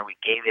encounter. We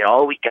gave it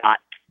all we got.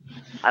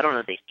 I don't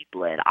know that he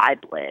bled. I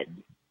bled.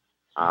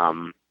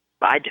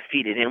 I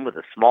defeated him with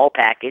a small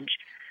package.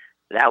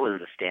 That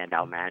was a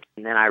standout match.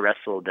 And then I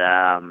wrestled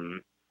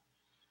El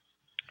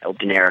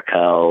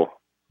Generico.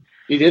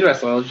 You did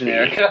wrestle El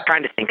Generico? I'm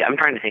trying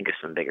to think of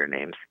some bigger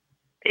names.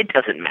 It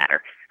doesn't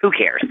matter. Who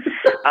cares?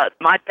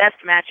 My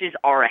best matches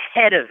are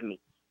ahead of me.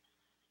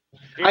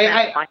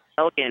 Mike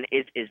Elgin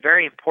is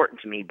very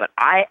important to me, but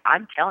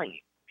I'm telling you,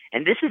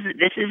 and this is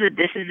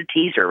a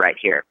teaser right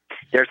here.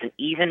 There's an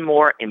even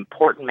more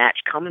important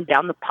match coming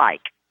down the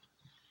pike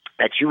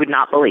that you would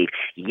not believe.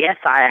 Yes,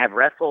 I have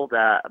wrestled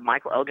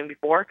Michael Elgin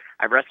before.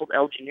 I've wrestled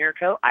El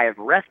Generico. I have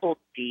wrestled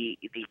the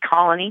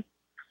Colony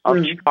of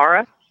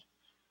Chikara.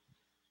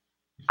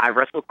 I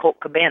wrestled Colt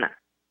Cabana.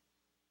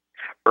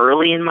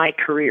 Early in my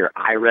career,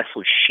 I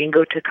wrestled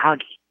Shingo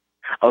Takagi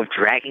of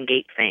Dragon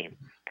Gate fame.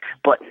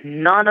 But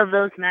none of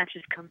those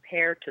matches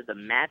compare to the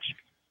match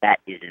that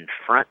is in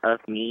front of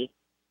me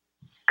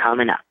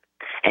coming up.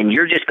 And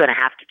you're just going to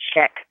have to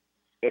check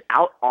it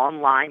out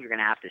online. You're going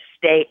to have to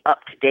stay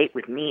up to date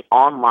with me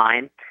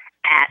online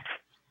at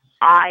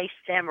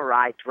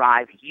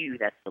iSamuraiDriveU,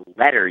 that's the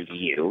letter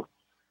U,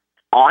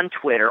 on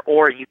Twitter,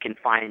 or you can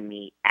find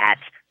me at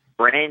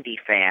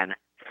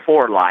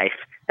BrandyFan4Life.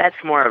 That's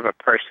more of a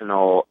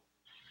personal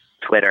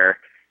Twitter.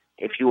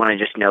 If you want to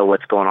just know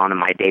what's going on in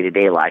my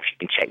day-to-day life, you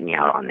can check me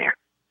out on there.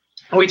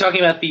 Are we talking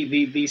about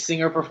the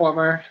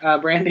singer-performer,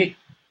 Brandy?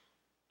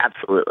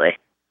 Absolutely.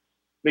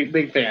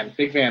 Big fan.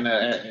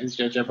 Is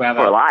JoJo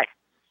Bravo. For life.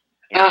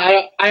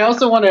 I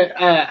also want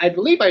to. I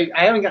believe I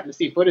haven't gotten to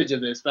see footage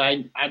of this, but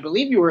I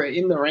believe you were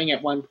in the ring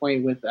at one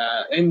point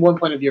in one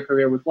point of your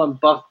career with one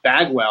Buff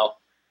Bagwell.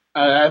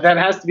 That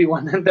has to be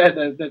one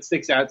that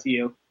sticks out to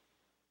you.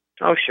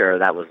 Oh, sure,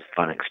 that was a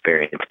fun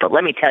experience. But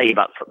let me tell you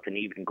about something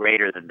even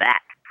greater than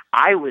that.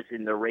 I was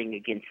in the ring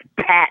against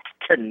Pat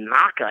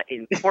Tanaka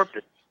in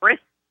Corpus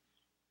Christi.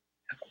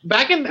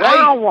 Back in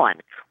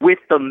one-on-one with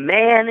the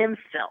man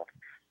himself,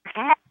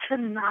 Pat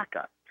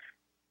Tanaka.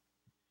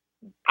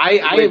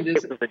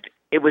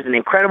 It was an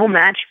incredible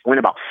match. Went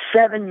about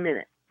 7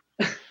 minutes,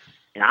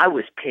 and I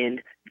was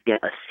pinned to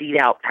get a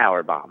seat-out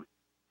powerbomb.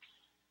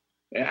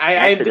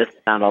 It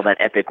doesn't sound all that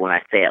epic when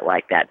I say it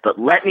like that, but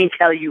let me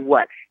tell you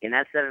what. In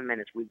that 7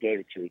 minutes, we gave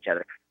it to each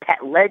other.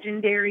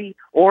 Legendary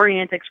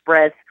Orient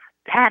Express,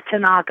 Pat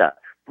Tanaka.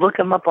 Look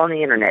him up on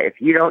the internet. If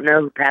you don't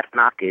know who Pat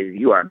Tanaka is,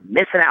 you are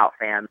missing out,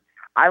 fam.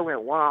 I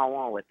went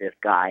one-on-one with this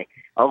guy.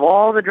 Of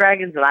all the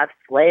dragons that I've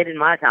slayed in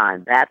my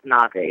time, Pat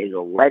Tanaka is a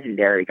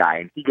legendary guy,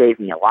 and he gave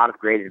me a lot of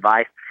great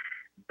advice.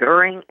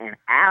 during and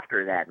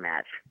after that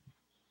match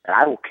that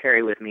I will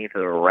carry with me for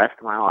the rest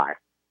of my life.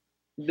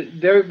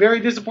 They're very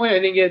disappointed I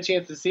didn't get a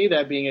chance to see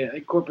that being a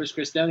Corpus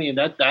Christi, and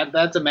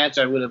that's a match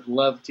I would have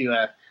loved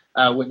to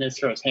witness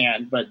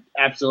firsthand. But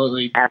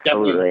absolutely,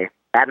 Absolutely.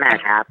 That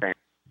match happened.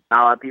 Not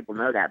a lot of people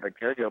know that, but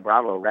Jojo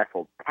Bravo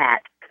wrestled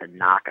Pat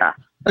Tanaka.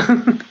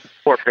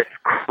 Corpus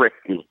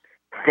Christi.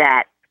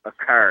 That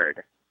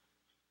occurred.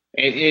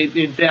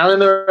 It's down in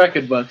the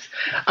record books.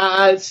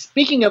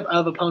 Speaking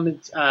of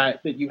opponents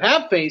that you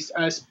have faced,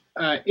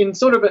 in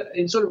sort of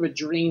a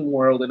dream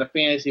world, in a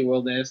fantasy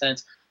world, in a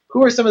sense,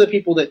 who are some of the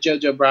people that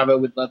Jojo Bravo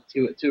would love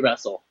to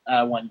wrestle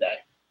one day?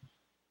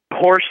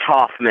 Horst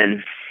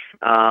Hoffman.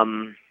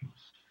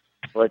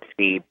 Let's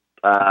see.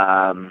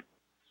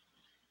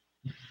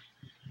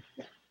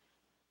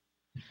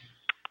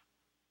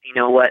 You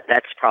know what?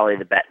 That's probably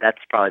the best.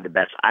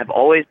 I've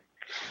always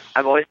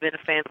been a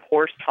fan of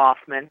Horst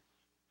Hoffman,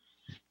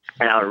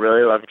 and I would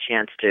really love a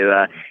chance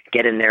to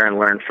get in there and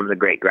learn from the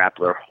great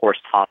grappler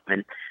Horst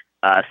Hoffman.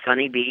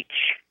 Sunny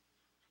Beach,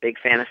 big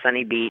fan of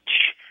Sunny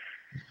Beach.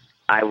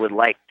 I would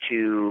like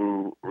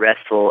to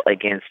wrestle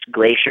against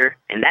Glacier,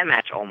 and that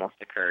match almost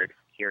occurred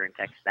here in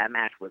Texas. That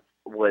match was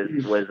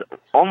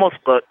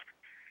almost booked,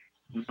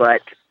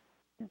 but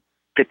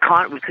we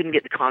couldn't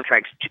get the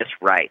contracts just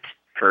right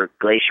for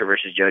Glacier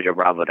versus Jojo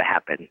Bravo to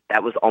happen.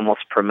 That was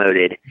almost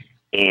promoted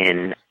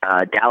in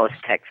Dallas,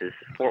 Texas,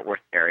 Fort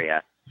Worth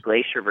area.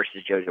 Glacier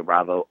versus Jojo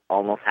Bravo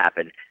almost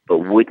happened, but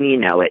wouldn't you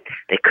know it,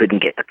 they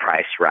couldn't get the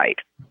price right.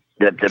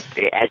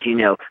 As you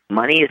know,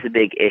 money is a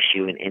big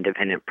issue in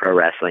independent pro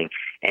wrestling,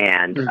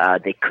 and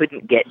they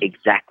couldn't get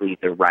exactly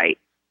the right.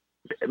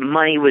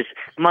 Money was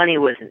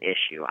an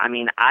issue. I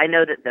mean, I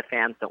know that the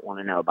fans don't want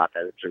to know about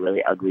that. It's a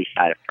really ugly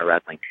side of pro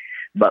wrestling,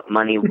 but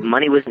money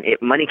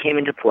came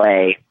into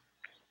play.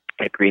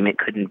 Agreement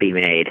couldn't be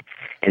made,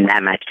 and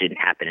that match didn't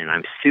happen, and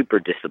I'm super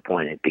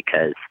disappointed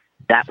because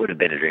that would have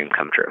been a dream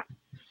come true.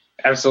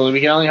 Absolutely.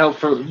 We can only hope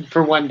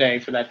for one day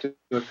for that to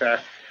occur.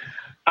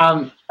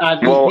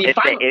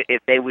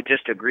 If they would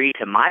just agree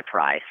to my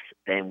price,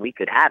 then we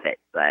could have it,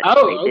 but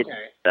they didn't,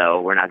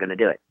 so we're not going to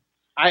do it.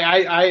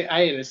 I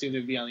had assumed it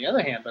would be on the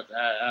other hand, but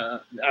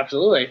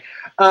absolutely.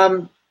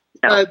 Sort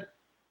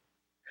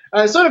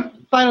of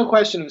final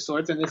question of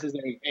sorts, and this is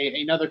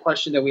another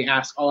question that we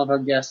ask all of our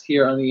guests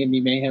here on the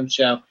Indie Mayhem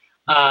Show.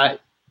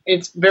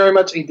 It's very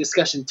much a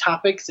discussion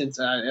topic since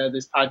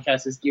this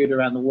podcast is geared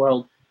around the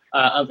world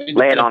of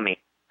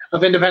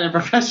independent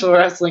professional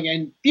wrestling,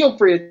 and feel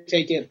free to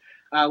take it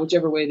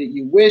whichever way that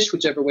you wish,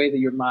 whichever way that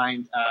your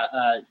mind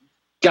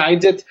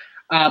guides it.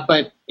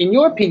 But in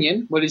your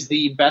opinion, what is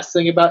the best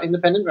thing about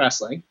independent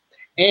wrestling,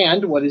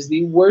 and what is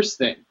the worst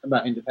thing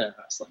about independent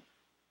wrestling?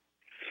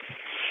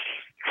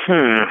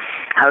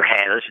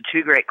 Okay, those are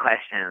two great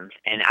questions,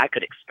 and I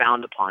could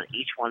expound upon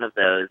each one of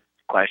those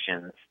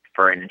questions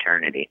for an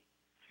eternity.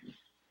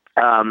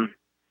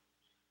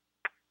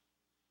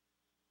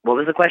 What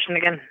was the question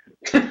again?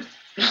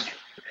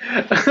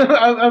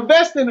 A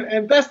best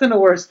and a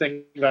worst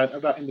thing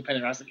about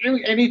independent wrestling.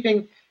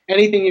 Anything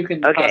you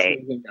can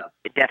possibly think of.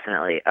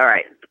 Definitely. All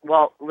right.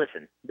 Well,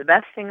 listen, the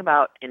best thing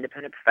about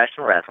independent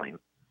professional wrestling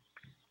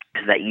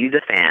is that you,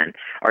 the fan,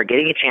 are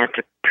getting a chance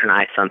to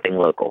patronize something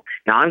local.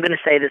 Now, I'm going to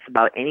say this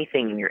about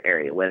anything in your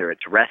area, whether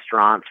it's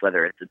restaurants,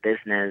 whether it's a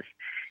business.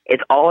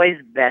 It's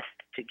always best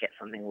to get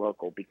something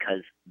local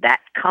because that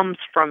comes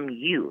from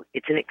you.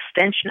 It's an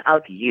extension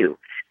of you.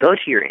 Go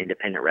to your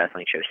independent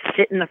wrestling show.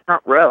 Sit in the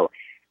front row.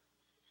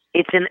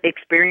 It's an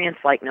experience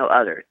like no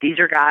other. These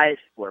are guys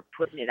who are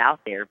putting it out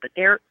there, but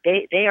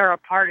they are a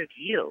part of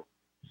you.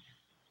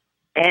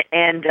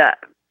 And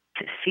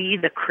to see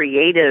the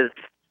creative,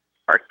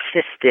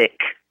 artistic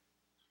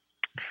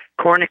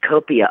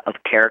cornucopia of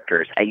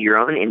characters at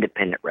your own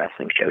independent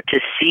wrestling show, to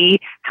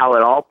see how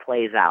it all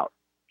plays out.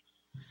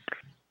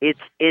 It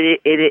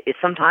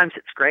sometimes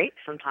it's great,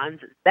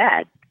 sometimes it's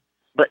bad.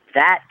 But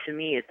that, to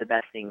me, is the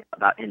best thing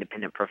about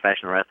independent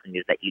professional wrestling,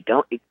 is that you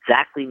don't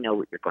exactly know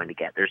what you're going to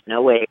get. There's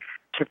no way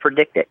to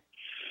predict it.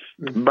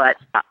 Mm-hmm. But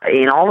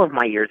in all of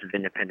my years of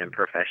independent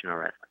professional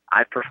wrestling,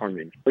 I've performed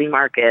in flea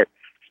markets,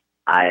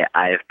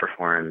 I've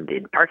performed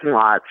in parking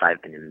lots,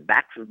 I've been in the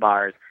backs of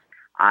bars,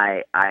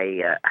 I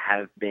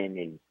have been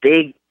in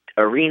big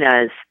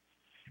arenas.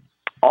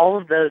 All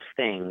of those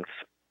things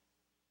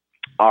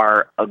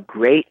are a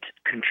great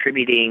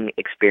contributing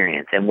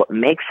experience, and what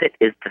makes it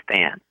is the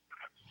fans.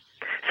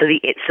 So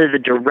the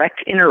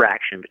direct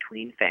interaction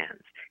between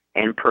fans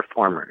and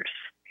performers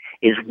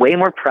is way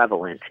more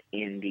prevalent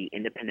in the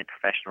independent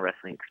professional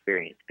wrestling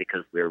experience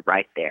because we're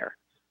right there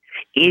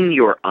in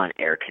your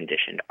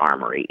unair-conditioned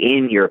armory,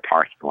 in your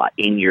parking lot,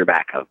 in your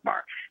backup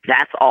bar.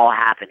 That's all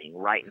happening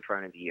right in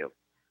front of you.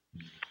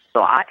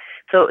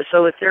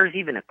 So if there's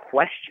even a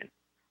question,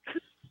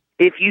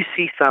 if you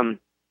see some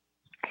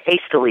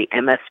hastily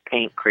MS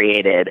Paint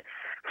created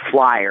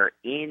flyer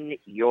in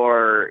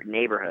your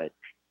neighborhood,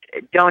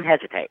 don't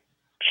hesitate.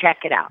 Check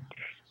it out.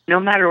 No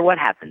matter what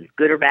happens,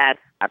 good or bad,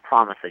 I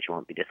promise that you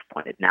won't be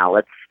disappointed. Now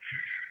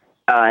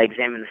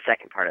examine the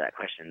second part of that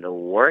question. The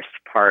worst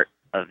part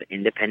of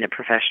independent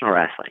professional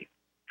wrestling.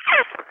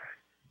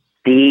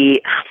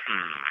 The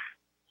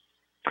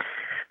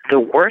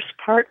worst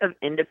part of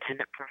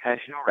independent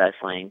professional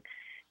wrestling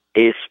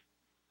is,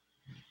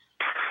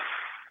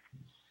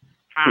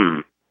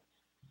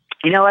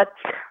 you know what?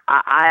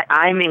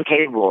 I'm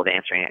incapable of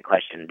answering that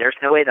question. There's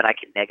no way that I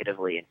can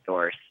negatively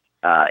endorse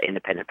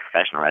independent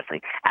professional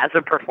wrestling as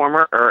a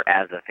performer or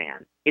as a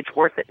fan. It's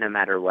worth it no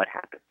matter what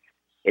happens.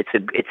 It's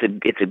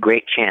a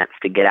great chance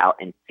to get out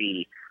and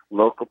see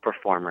local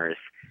performers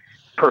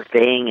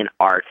purveying an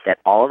art that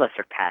all of us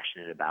are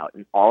passionate about,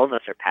 and all of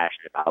us are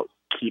passionate about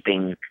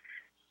keeping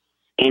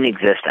in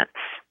existence.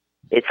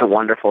 It's a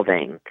wonderful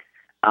thing.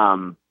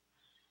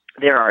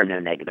 There are no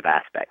negative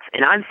aspects,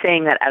 and I'm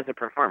saying that as a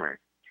performer.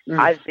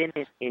 I've been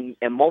in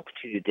a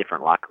multitude of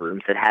different locker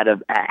rooms that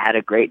had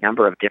a great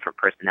number of different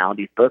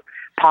personalities, both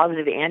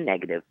positive and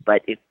negative.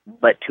 But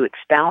to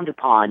expound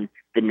upon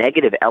the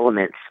negative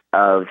elements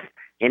of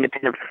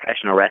independent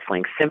professional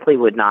wrestling simply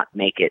would not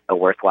make it a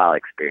worthwhile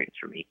experience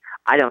for me.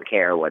 I don't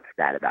care what's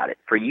bad about it.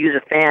 For you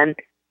as a fan,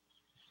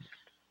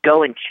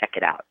 go and check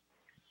it out,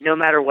 no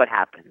matter what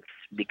happens,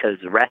 because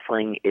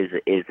wrestling is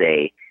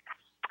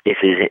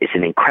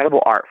an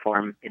incredible art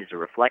form. It is a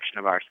reflection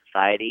of our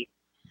society.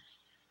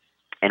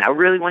 And I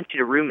really want you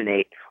to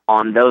ruminate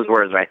on those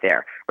words right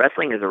there.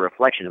 Wrestling is a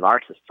reflection of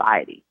our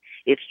society.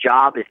 Its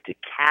job is to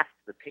cast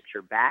the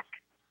picture back,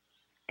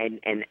 and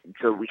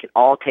so we can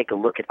all take a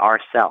look at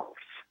ourselves.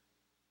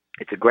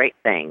 It's a great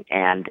thing.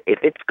 And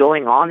if it's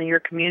going on in your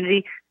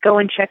community, go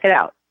and check it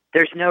out.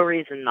 There's no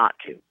reason not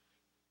to.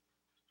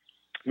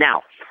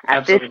 Now,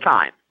 at this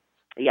time,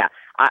 yeah,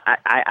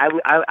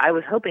 I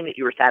was hoping that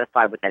you were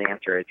satisfied with that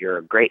answer, as you're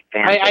a great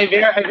fan. I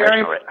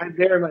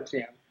very much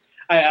am.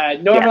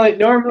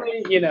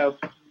 Normally, you know,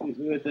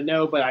 with the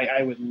no, but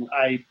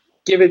I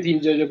give it to you,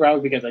 Jojo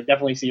Bravo, because I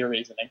definitely see your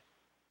reasoning.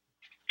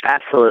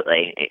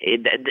 Absolutely.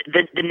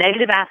 The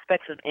negative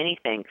aspects of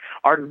anything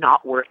are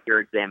not worth your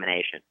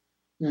examination.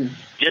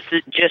 Just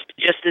as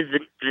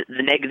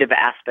the negative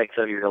aspects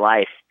of your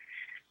life,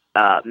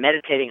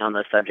 meditating on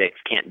those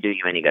subjects can't do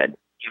you any good.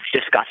 You've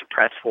just got to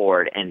press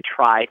forward and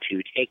try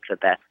to take the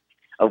best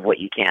of what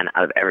you can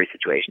out of every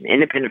situation.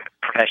 Independent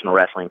professional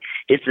wrestling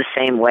is the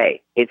same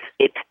way.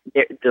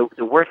 The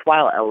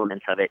worthwhile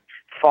elements of it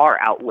far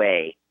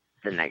outweigh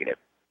the negative.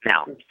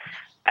 Now,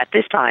 at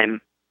this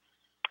time,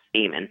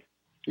 Eamon,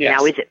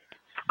 now is it?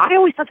 I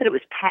always thought that it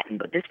was Patton,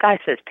 but this guy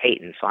says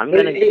Peyton, so I'm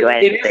going to go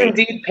ahead and say it is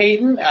indeed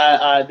Peyton.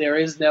 There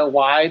is no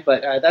Y,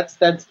 but that's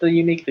the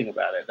unique thing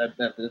about it.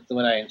 That's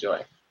what I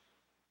enjoy.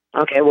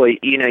 Okay, well,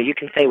 you know, you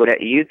can say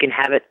whatever, you can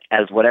have it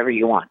as whatever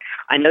you want.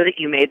 I know that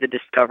you made the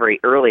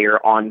discovery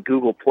earlier on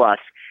Google Plus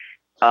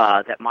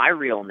that my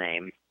real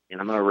name,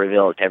 and I'm going to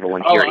reveal it to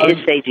everyone here, is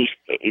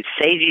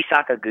Seiji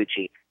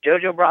Sakaguchi.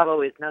 Jojo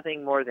Bravo is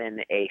nothing more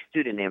than a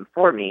pseudonym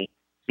for me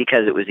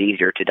because it was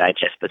easier to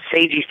digest. But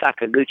Seiji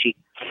Sakaguchi,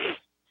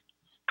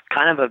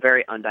 kind of a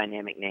very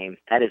undynamic name.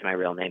 That is my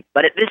real name.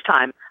 But at this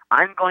time,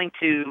 I'm going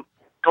to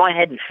go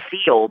ahead and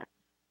field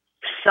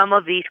some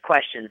of these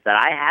questions that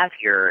I have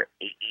here,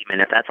 even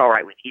if that's all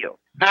right with you.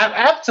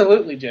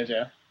 Absolutely,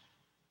 JoJo.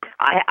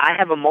 I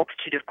have a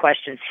multitude of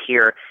questions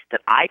here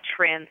that I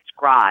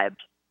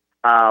transcribed.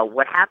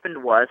 What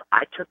happened was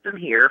I took them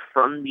here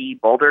from the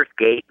Baldur's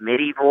Gate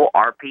Medieval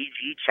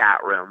RPG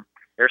chat room.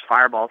 There's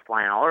fireballs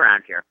flying all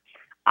around here.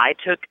 I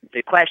took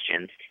the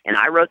questions and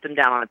I wrote them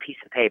down on a piece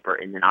of paper,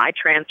 and then I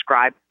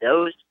transcribed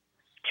those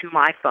to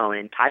my phone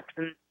and typed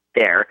them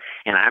there,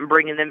 and I'm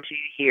bringing them to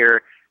you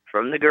here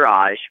from the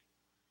garage.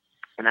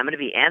 And I'm going to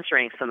be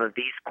answering some of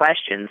these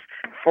questions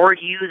for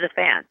you, the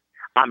fan.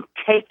 I'm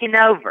taking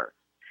over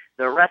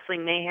the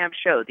Wrestling Mayhem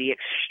show, the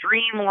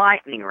Extreme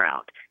Lightning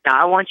Round.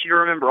 Now, I want you to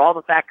remember all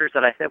the factors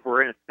that I said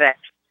were in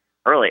effect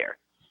earlier.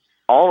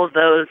 All of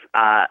those,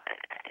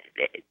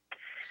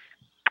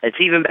 it's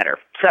even better.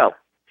 So,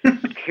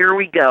 here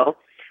we go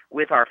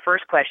with our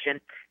first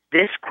question.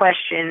 This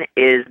question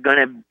is going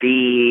to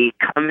be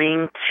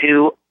coming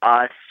to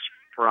us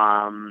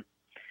from,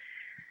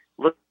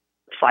 looks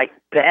like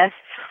Beth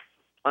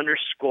 _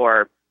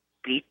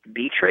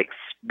 Beatrix,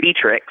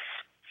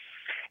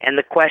 and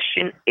the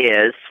question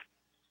is,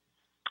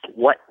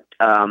 what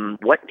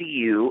do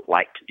you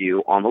like to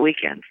do on the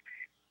weekends?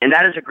 And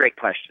that is a great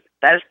question.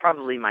 That is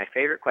probably my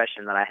favorite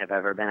question that I have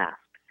ever been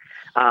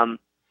asked.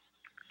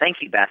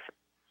 Thank you, Beth,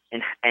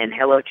 and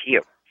hello to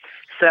you.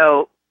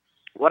 So,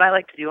 what I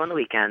like to do on the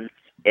weekends,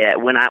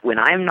 when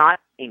I'm not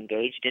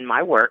engaged in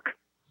my work.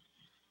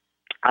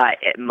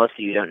 Most of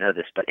you don't know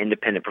this, but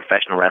independent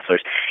professional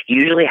wrestlers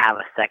usually have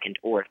a second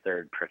or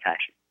third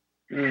profession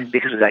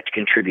because we like to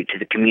contribute to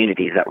the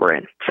communities that we're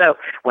in. So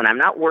when I'm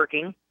not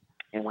working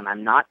and when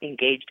I'm not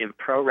engaged in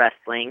pro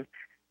wrestling,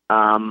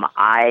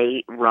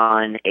 I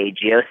run a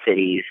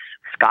GeoCities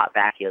Scott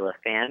Bakula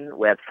fan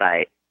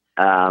website.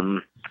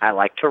 I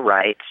like to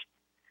write.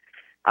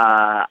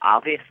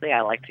 Obviously,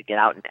 I like to get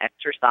out and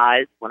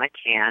exercise when I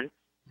can.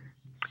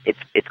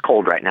 It's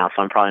cold right now,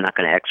 so I'm probably not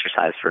going to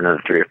exercise for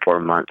another 3 or 4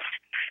 months.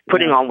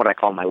 Putting on what I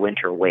call my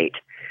winter weight.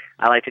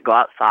 I like to go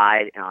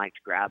outside and I like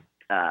to grab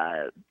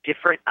I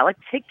like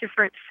to take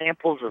different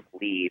samples of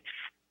leaves,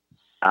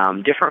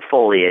 different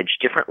foliage,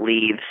 different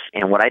leaves,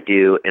 and what I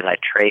do is I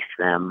trace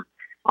them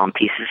on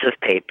pieces of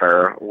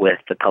paper with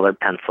the colored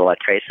pencil. I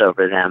trace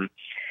over them,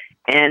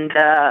 and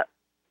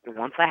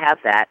once I have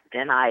that,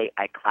 then I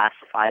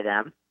classify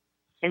them,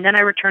 and then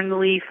I return the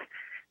leaf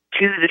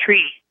to the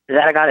tree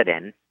that I got it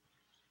in.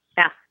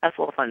 Yeah, that's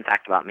a little fun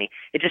fact about me.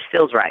 It just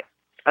feels right.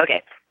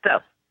 Okay,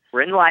 so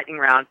we're in the lightning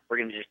round. We're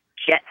going to just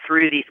get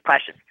through these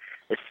questions.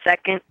 The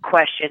second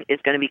question is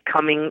going to be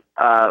coming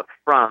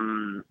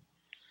from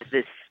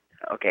this.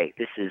 Okay,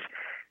 this is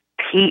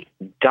Pete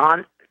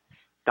Donahue.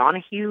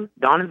 I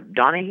don't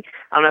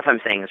know if I'm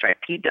saying this right.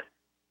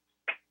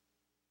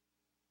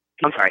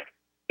 I'm sorry.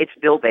 It's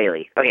Bill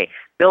Bailey. Okay,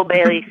 Bill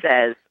Bailey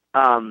says,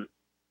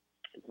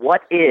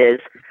 "What is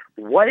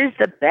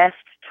the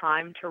best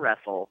time to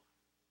wrestle,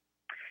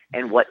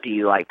 and what do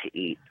you like to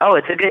eat?" Oh,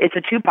 it's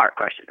a two-part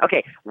question.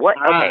 Okay,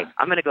 Okay,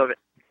 I'm gonna go over.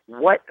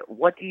 What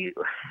is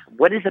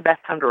the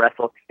best time to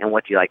wrestle, and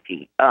what do you like to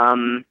eat?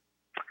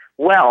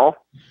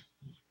 Well,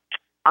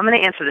 I'm going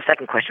to answer the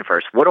second question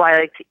first. What do I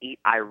like to eat?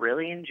 I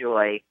really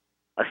enjoy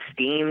a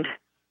steamed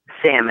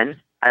salmon.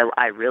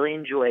 I really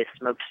enjoy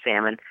smoked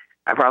salmon.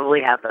 I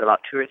probably have that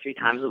about 2 or 3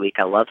 times a week.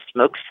 I love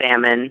smoked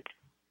salmon,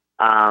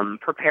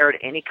 prepared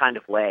any kind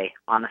of way,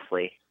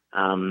 honestly.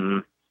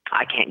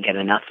 I can't get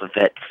enough of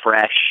it.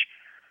 Fresh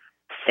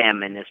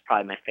salmon is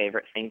probably my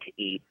favorite thing to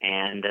eat.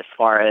 And as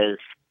far as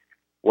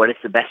what is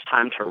the best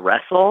time to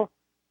wrestle?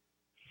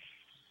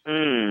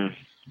 I'm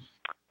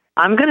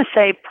going to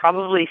say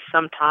probably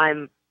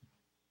sometime,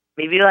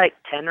 maybe like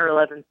 10 or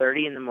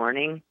 11:30 in the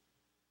morning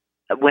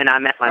when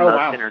I'm at my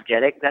most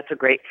energetic. That's a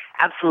great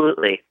time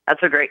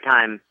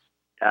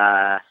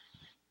to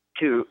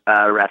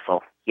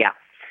wrestle. Yeah.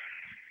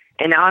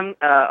 And now I'm,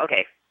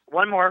 okay,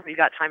 one more. We've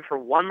got time for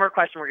one more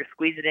question. We're going to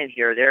squeeze it in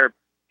here.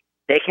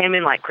 They came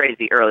in like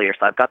crazy earlier,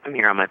 so I've got them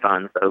here on my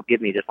phone, so give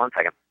me just 1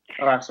 second.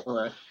 Oh,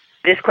 absolutely.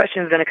 This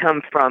question is going to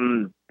come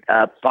from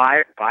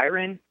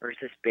Byron, or is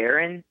this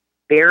Baron?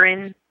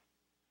 Baron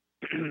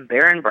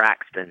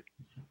Braxton.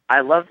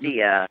 I love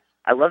the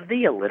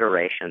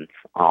alliterations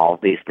on all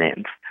these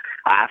names.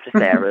 I have to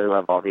say, I really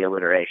love all the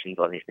alliterations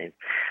on these names.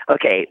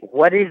 Okay,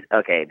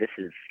 this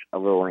is a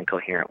little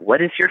incoherent.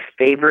 What is your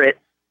favorite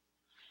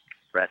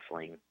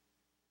wrestling?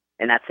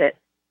 And that's it.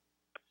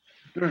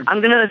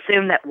 I'm going to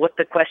assume that what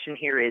the question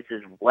here is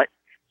what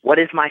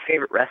is my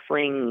favorite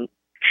wrestling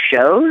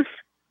shows?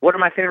 What are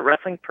my favorite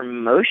wrestling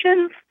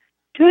promotions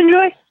to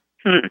enjoy?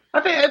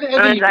 I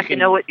don't exactly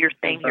know what you're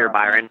saying here,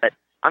 Byron, but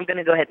I'm going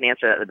to go ahead and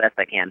answer that the best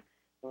I can.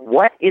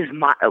 What is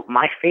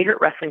my favorite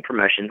wrestling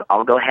promotions?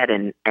 I'll go ahead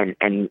and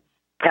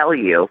tell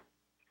you.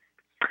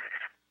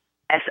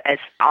 As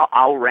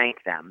I'll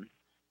rank them.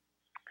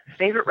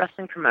 Favorite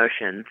wrestling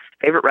promotions,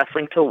 favorite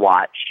wrestling to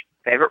watch,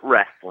 favorite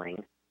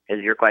wrestling,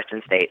 as your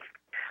question states.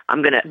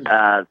 I'm going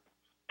to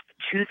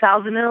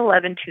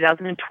 2011,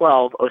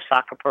 2012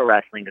 Osaka Pro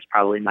Wrestling is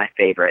probably my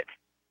favorite.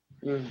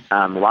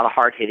 A lot of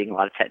hard hitting, a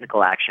lot of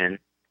technical action.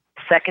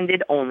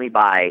 Seconded only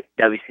by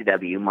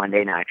WCW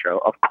Monday Nitro,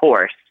 of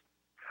course.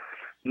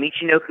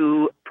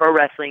 Michinoku Pro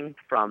Wrestling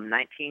from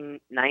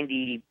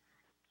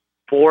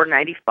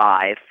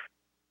 1994-95.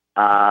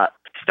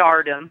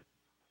 Stardom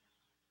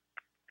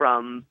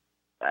from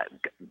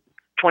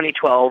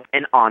 2012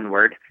 and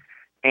onward.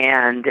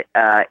 And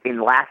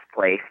in last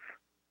place,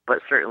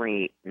 but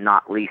certainly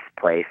not least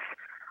place,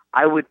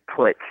 I would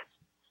put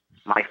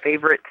my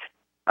favorite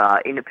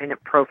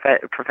independent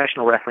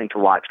professional wrestling to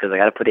watch, because I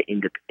got to put it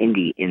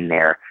indie in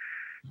there,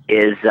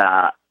 is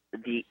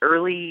the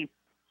early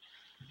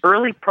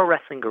Pro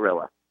Wrestling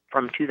Guerrilla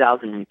from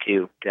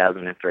 2002,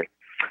 2003.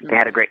 They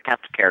had a great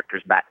cast of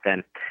characters back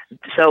then.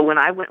 So when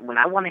I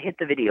want to hit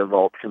the video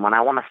vaults and when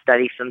I want to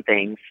study some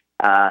things,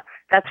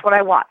 that's what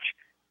I watch.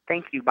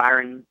 Thank you,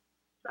 Byron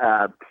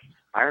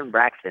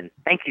Braxton.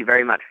 Thank you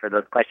very much for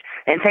those questions,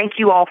 and thank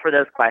you all for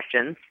those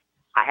questions.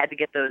 I had to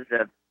get those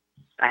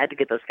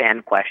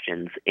fan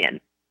questions in.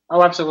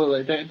 Oh,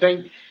 absolutely.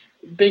 Thank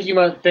you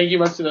much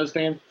to those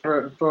fans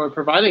for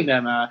providing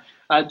them.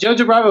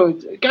 Jojo Bravo,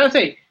 gotta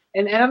say,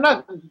 and I'm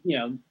not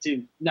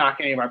to knock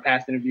any of our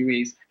past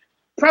interviewees,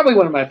 probably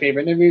one of my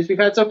favorite interviews we've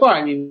had so far.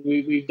 I mean,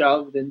 we've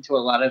delved into a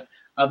lot of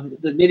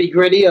the nitty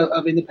gritty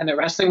of independent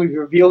wrestling. We've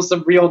revealed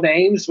some real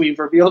names. We've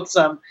revealed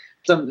some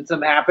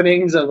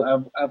happenings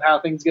of how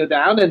things go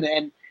down,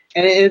 and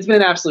it's been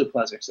an absolute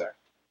pleasure, sir.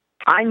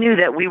 I knew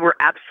that we were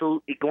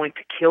absolutely going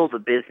to kill the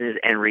business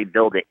and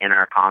rebuild it in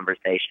our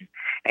conversation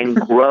and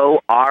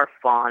grow our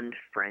fond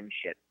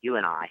friendship, you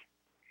and I.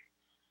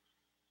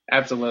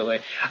 Absolutely.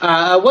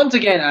 Once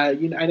again, I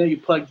know you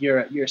plugged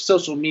your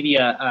social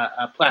media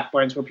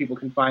platforms where people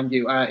can find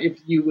you. If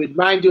you would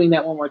mind doing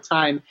that one more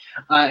time.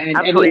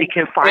 Absolutely. You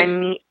can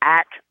find me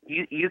at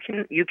you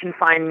can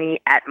find me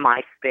at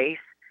MySpace,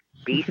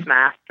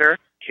 Beastmaster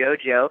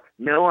Jojo,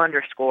 no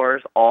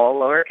underscores,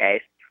 all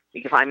lowercase.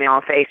 You can find me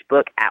on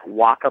Facebook at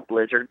Wakka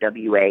Blizzard,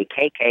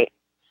 WAKKA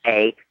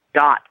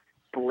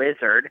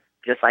 .Blizzard,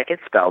 just like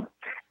it's spelled.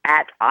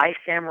 at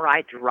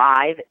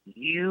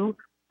iSamuraiDriveU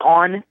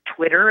on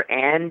Twitter,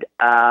 and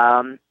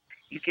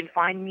you can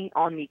find me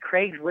on the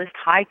Craigslist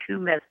haiku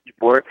message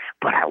board,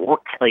 but I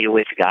won't tell you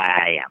which guy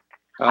I am.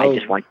 I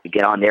just want you to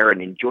get on there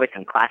and enjoy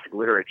some classic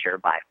literature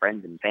by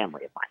friends and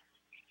family of mine.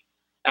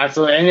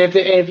 Absolutely. And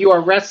if you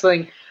are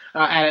wrestling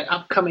at an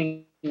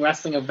upcoming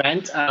wrestling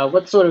event,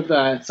 what's sort of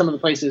some of the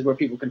places where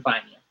people can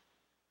find you?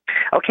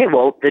 Okay,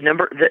 well, the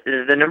number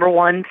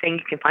one thing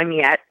you can find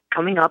me at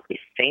coming up is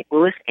St.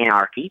 Louis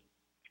Anarchy,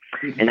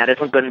 and that is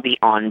going to be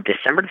on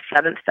December the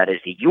 7th. That is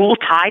the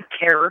Yuletide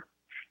Terror,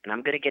 and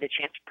I'm going to get a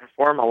chance to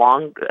perform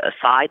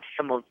alongside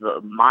some of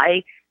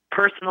my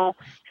personal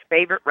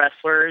favorite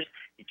wrestlers,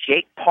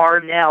 Jake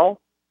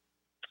Parnell,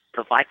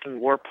 the Viking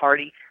War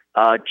Party,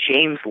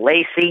 James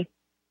Lacey,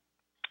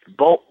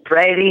 Bolt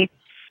Brady.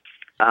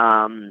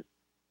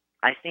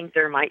 I think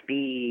there might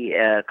be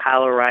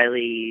Kyle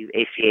O'Reilly,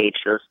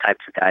 ACH, those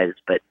types of guys.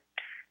 But,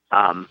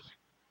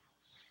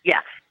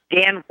 yeah,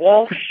 Dan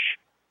Walsh,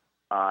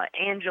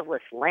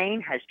 Angelus Lane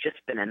has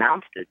just been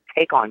announced to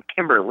take on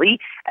Kimberly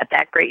at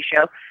that great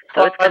show.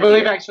 So I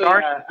believe actually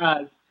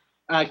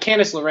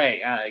Candice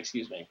LeRae,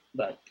 excuse me.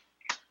 But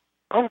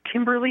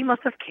Kimberly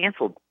must have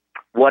canceled.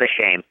 What a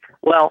shame.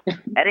 Well,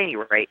 at any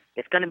rate,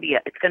 it's going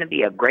to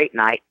be a great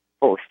night.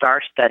 Full of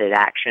star-studded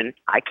action.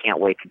 I can't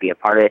wait to be a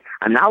part of it.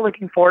 I'm not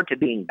looking forward to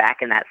being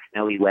back in that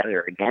snowy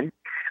weather again,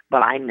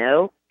 but I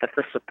know that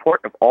the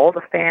support of all the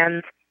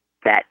fans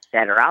that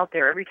are out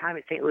there every time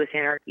at St. Louis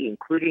Anarchy,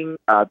 including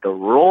the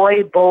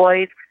Roy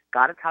Boys,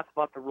 got to talk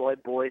about the Roy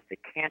Boys, the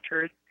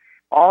Cantors,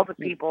 all the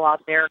people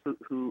out there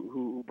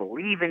who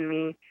believe in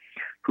me,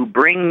 who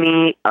bring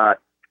me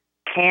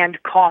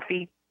canned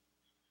coffee,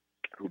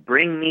 who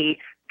bring me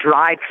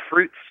dried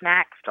fruit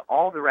snacks to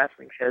all the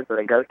wrestling shows that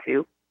I go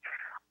to.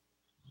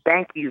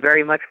 Thank you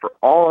very much for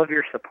all of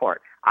your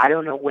support. I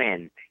don't know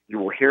when you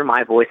will hear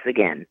my voice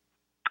again,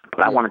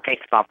 but I want to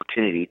take this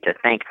opportunity to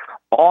thank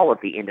all of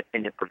the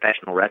independent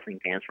professional wrestling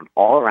fans from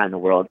all around the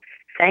world.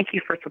 Thank you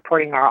for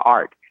supporting our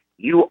art.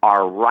 You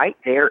are right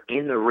there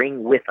in the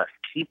ring with us,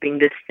 keeping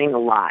this thing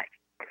alive.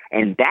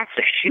 And that's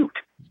a shoot.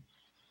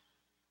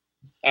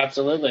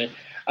 Absolutely.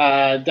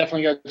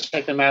 Definitely go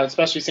check them out,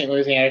 especially St.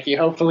 Louis Anarchy.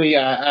 Hopefully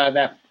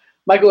that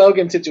Michael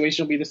Elgin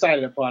situation will be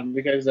decided upon,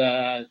 because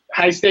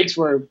high stakes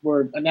were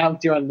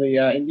announced here on the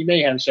Indie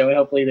Mayhem show, and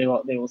hopefully they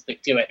will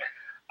stick to it.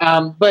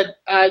 So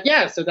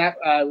that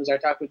was our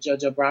talk with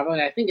JoJo Bravo, and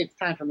I think it's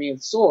time for me and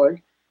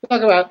Sorg to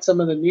talk about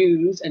some of the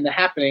news and the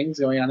happenings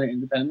going on in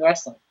independent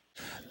wrestling.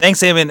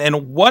 Thanks, Eamon,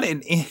 and what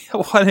an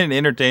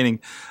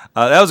entertaining.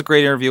 That was a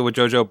great interview with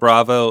JoJo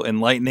Bravo,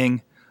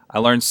 enlightening. I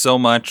learned so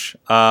much,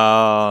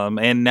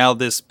 and now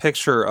this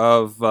picture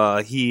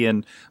of he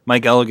and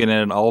Mike Elgin in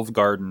an Olive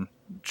Garden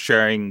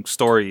sharing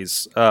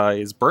stories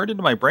is burned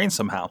into my brain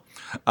somehow.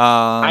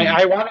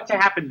 I want it to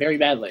happen very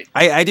badly.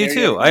 I do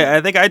too.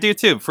 I think I do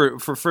too.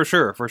 For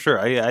sure.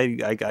 I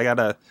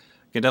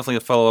can definitely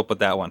follow up with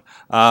that one.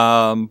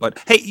 But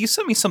hey, you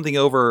sent me something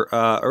over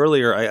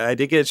earlier. I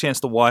did get a chance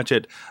to watch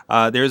it.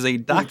 There's a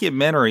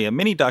documentary, a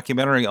mini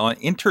documentary on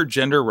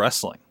intergender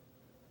wrestling.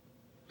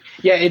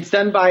 Yeah, it's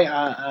done by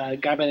a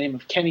guy by the name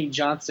of Kenny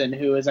Johnson,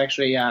 who has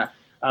actually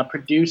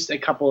produced a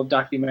couple of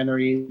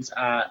documentaries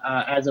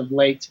as of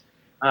late.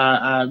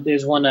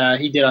 There's one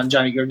he did on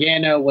Johnny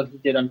Gargano, one he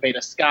did on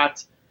Beta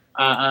Scott.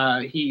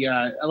 A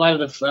lot of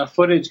the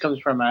footage comes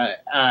from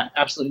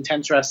Absolute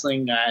Intense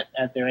Wrestling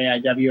at their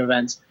AIW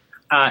events,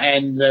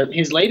 and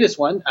his latest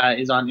one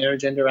is on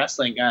intergender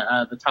wrestling.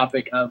 The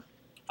topic of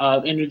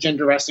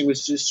intergender wrestling,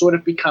 which is sort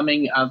of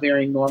becoming a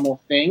very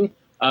normal thing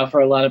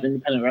for a lot of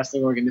independent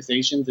wrestling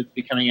organizations. It's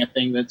becoming a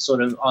thing that's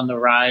sort of on the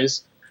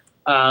rise.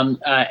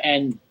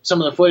 And some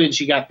of the footage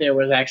he got there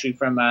was actually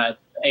from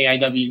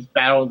AIW's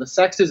Battle of the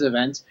Sexes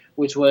event,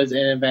 which was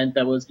an event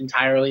that was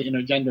entirely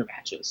intergender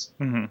matches,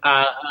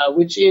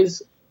 which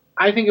is,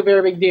 I think, a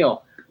very big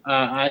deal.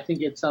 I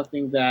think it's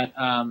something that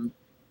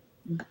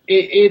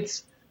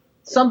it's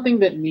something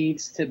that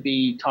needs to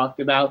be talked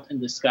about and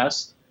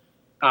discussed.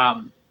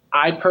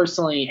 I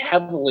personally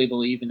heavily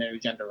believe in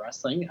intergender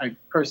wrestling. I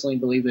personally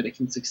believe that it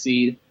can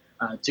succeed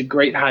to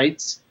great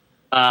heights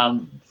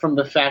from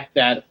the fact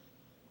that,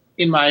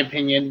 in my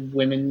opinion,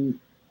 women,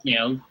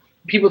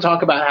 people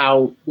talk about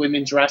how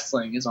women's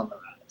wrestling is on the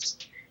rise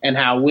and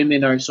how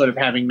women are sort of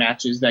having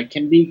matches that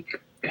can be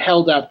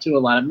held up to a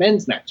lot of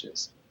men's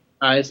matches,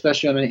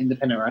 especially on an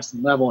independent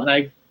wrestling level. And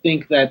I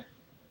think that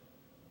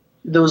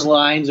those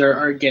lines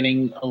are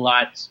getting a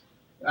lot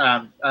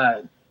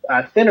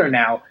thinner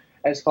now,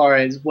 as far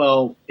as,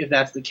 well, if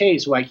that's the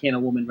case, why can't a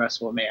woman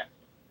wrestle a man?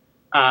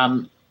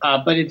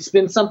 But it's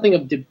been something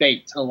of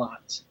debate a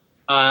lot.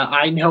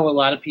 I know a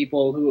lot of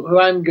people who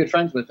I'm good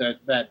friends with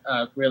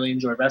that really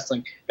enjoy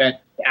wrestling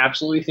that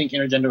absolutely think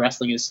intergender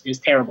wrestling is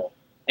terrible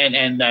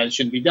and that it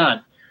shouldn't be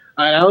done.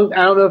 I don't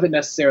know if it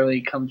necessarily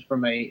comes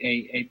from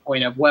a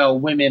point of, well,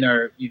 women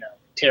are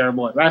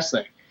terrible at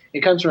wrestling.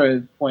 It comes from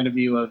a point of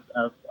view of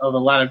a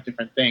lot of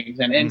different things,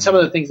 and some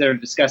of the things that are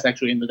discussed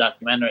actually in the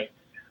documentary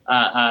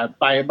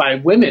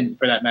by women,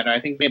 for that matter. I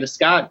think Beta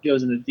Scott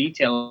goes into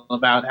detail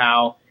about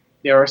how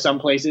there are some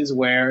places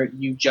where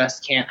you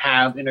just can't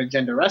have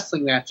intergender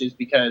wrestling matches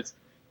because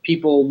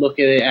people look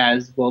at it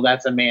as, well,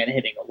 that's a man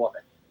hitting a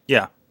woman.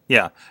 Yeah.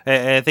 Yeah,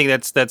 and I think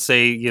that's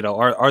a, you know,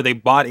 are they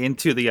bought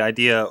into the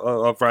idea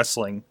of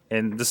wrestling,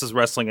 and this is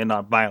wrestling and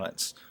not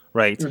violence,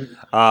 right?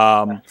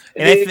 Mm-hmm.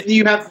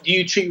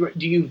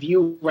 Do you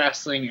view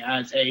wrestling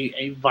as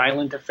a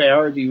violent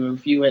affair, or do you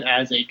view it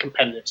as a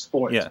competitive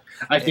sport? Yeah,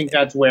 I think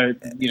that's where,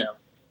 you know,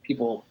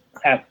 people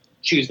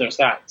choose their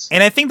sides.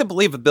 And I think the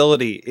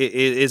believability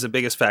is the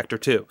biggest factor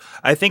too.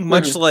 I think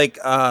much like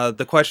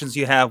the questions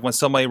you have when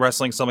somebody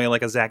wrestling somebody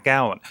like a Zach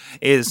Gowen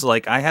is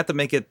like, I have to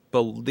make it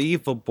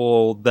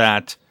believable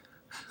that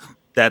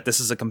this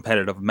is a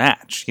competitive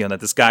match. You know, that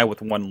this guy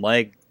with one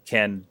leg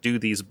can do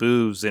these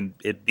moves and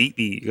it beat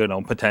me, you know,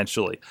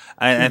 potentially.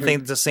 I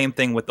think it's the same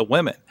thing with the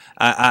women.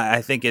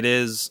 I think it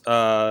is.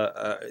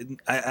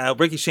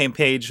 Ricky Shane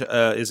Page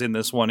is in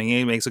this one.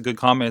 He makes a good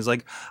comment. He's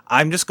like,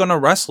 I'm just going to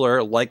wrestle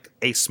her like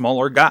a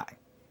smaller guy.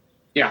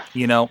 Yeah.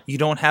 You know, you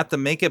don't have to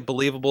make it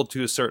believable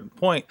to a certain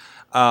point.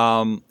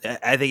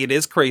 I think it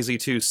is crazy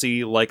to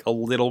see like a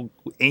little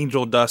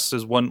Angel Dust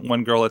is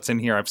one girl that's in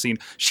here I've seen.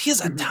 She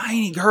is a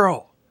tiny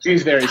girl.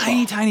 She's very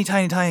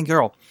tiny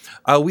girl.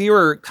 We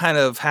were kind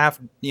of half,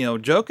 you know,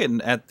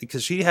 joking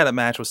because she had a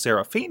match with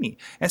Sarah Feeney,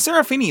 and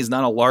Sarah Feeney is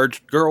not a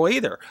large girl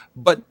either.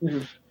 But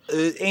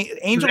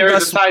Angel there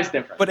Dust, is a size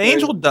difference. But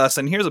Angel Dust,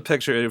 and here's a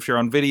picture. If you're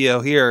on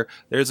video here,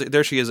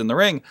 there she is in the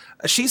ring.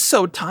 She's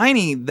so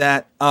tiny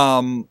that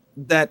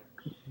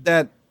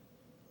that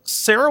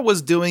Sarah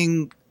was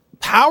doing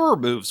power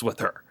moves with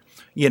her,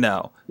 you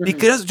know,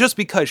 because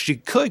she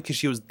could, because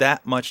she was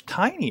that much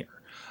tinier.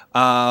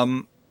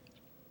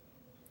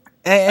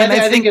 And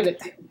I think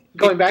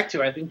going back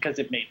to it, I think because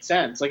it made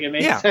sense. Like, it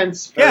made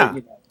sense for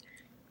you know,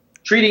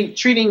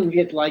 treating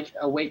it like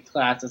a weight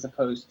class as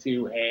opposed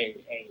to a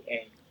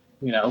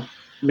you know,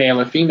 male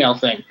or female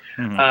thing.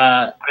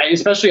 I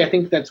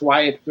think that's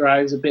why it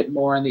thrives a bit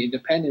more on the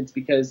independents,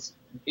 because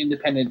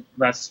independent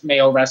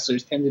male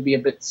wrestlers tend to be a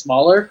bit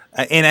smaller,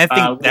 and I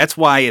think that's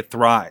why it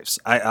thrives.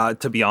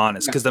 To be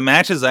honest, because the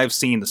matches I've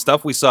seen, the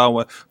stuff we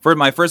saw for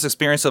my first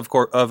experience of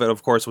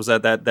course, was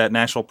at that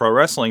National Pro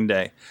Wrestling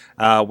Day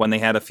when they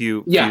had a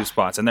few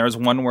spots, and there was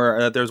one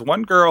where there's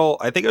one girl.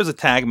 I think it was a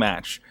tag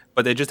match,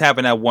 but they just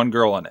happened to have one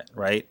girl in it,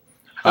 right?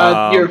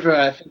 You're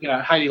thinking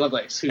Heidi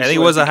Lovelace. I think it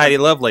was a Heidi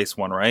Lovelace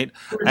one, right?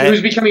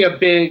 Who's becoming a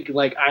big,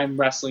 like, I'm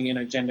wrestling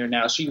intergender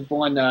now. She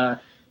won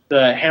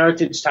the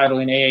Heritage title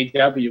in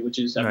AAW, which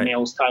is a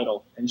male's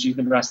title, and she's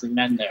been wrestling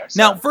men there. So.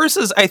 Now,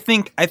 versus, I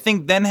think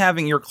then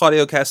having your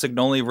Claudio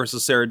Castagnoli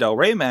versus Sarah Del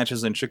Rey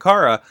matches in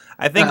Chikara,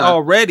 I think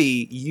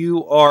already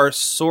you are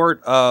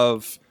sort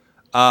of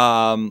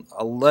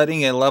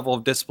letting a level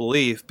of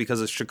disbelief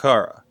because it's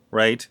Chikara,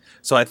 right?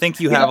 So I think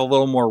you have a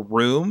little more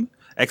room,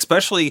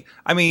 especially,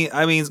 I mean,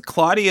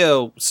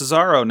 Claudio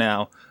Cesaro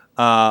now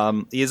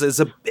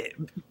is a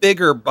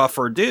bigger,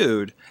 buffer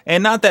dude.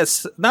 And not that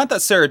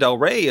Sarah Del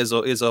Rey is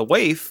a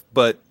waif,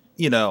 but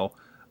you know,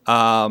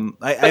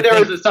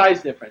 there is a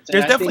size difference.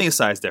 There's definitely a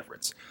size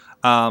difference,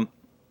 and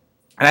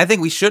I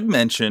think we should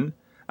mention.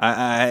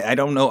 I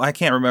don't know. I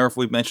can't remember if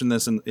we've mentioned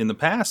this in the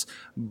past,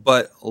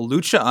 but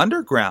Lucha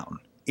Underground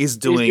is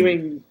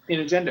doing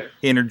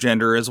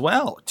intergender as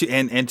well,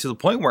 and to the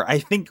point where I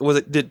think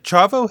did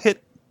Chavo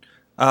hit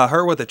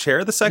her with a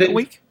chair the second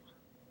week?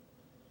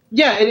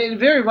 Yeah, it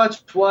very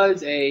much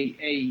was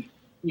a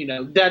you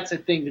know, that's a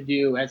thing to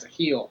do as a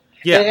heel.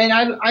 Yeah, and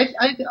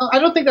I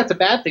don't think that's a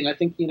bad thing. I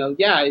think, you know,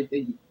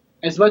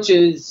 as much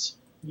as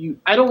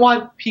I don't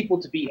want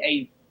people to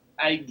be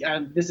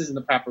this isn't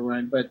the proper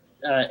word, but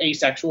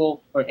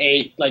asexual or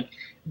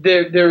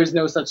there is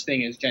no such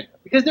thing as gender,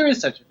 because there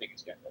is such a thing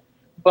as gender.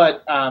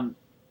 But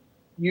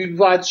you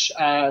watch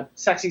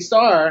Sexy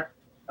Star,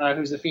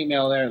 who's a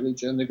female there at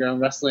Lucha Underground,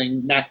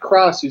 wrestling Matt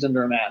Cross, who's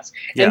under a mask,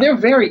 and they're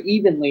very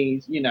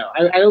evenly. You know,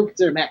 I don't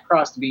consider Matt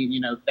Cross to be, you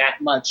know, that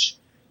much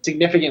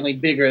significantly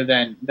bigger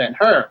than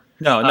her.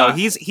 No,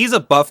 he's a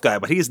buff guy,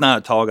 but he's not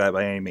a tall guy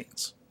by any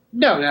means.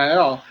 No, not at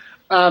all.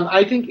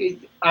 I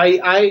think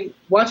I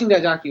watching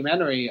that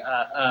documentary,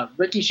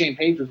 Ricky Shane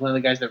Page was one of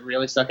the guys that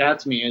really stuck out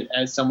to me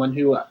as someone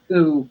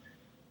who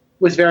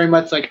was very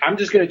much like, I'm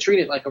just going to treat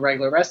it like a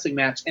regular wrestling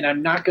match, and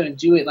I'm not going to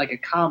do it like a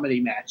comedy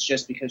match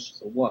just because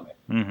she's a woman.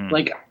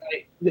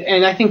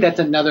 And I think that's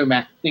another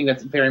thing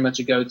that's very much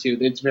a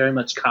go-to. It's very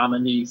much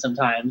comedy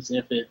sometimes,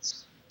 if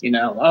it's, you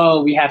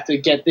know, we have to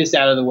get this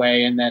out of the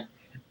way, and then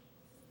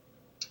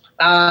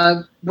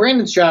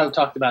Brandon Stroud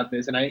talked about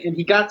this, and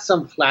he got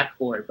some flack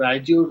for it, but I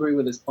do agree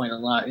with his point a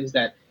lot, is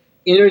that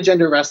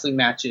intergender wrestling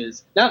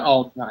matches, not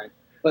all the time,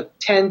 but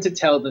tend to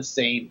tell the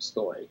same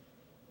story.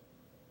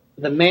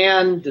 The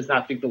man does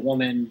not think the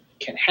woman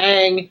can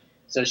hang,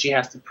 so she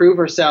has to prove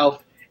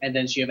herself, and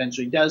then she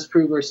eventually does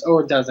prove herself,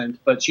 or doesn't,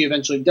 but she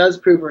eventually does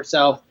prove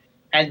herself,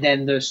 and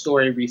then the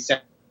story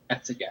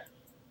resets again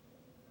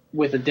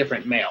with a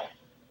different male.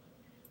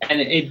 And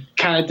it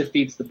kind of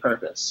defeats the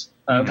purpose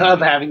of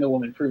having the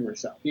woman prove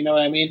herself. You know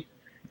what I mean?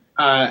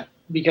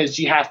 Because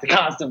she has to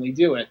constantly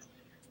do it.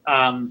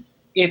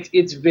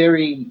 It's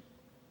very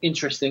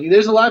interesting.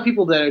 There's a lot of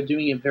people that are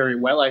doing it very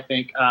well, I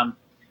think.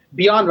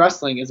 Beyond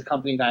Wrestling is a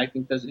company that I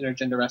think does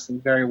intergender wrestling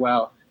very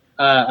well,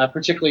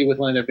 particularly with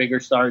one of their bigger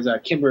stars,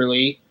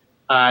 Kimberly.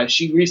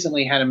 She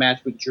recently had a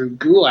match with Drew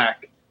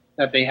Gulak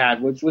that they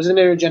had, which was an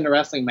intergender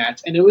wrestling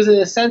match, and it was in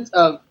a sense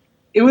of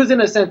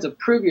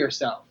prove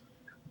yourself,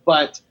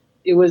 but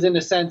it was in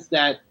a sense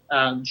that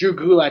Drew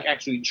Gulak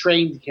actually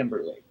trained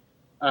Kimberly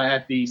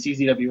at the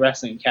CZW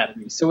Wrestling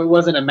Academy. So it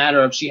wasn't a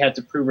matter of she had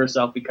to prove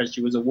herself because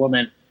she was a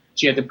woman.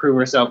 She had to prove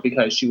herself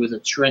because she was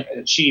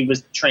she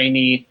was the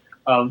trainee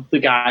of the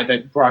guy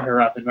that brought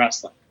her up in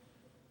wrestling.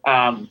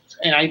 And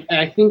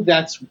I think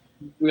that's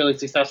really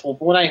successful.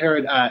 From what I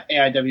heard,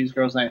 AIW's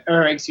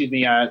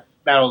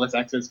Battle of the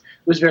Sexes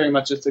was very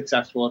much a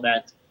successful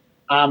event.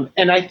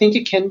 And I think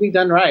it can be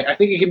done right. I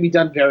think it can be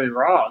done very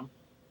wrong.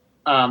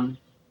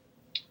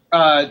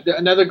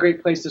 Another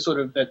great place to sort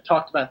of that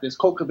talked about this,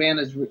 Colt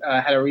Cabana's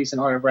had a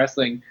recent Art of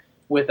Wrestling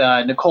with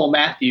Nicole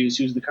Matthews,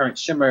 who's the current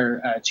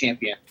Shimmer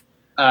champion,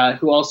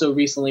 who also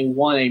recently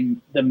won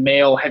the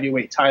male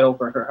heavyweight title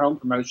for her home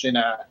promotion,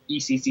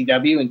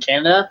 ECCW in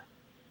Canada.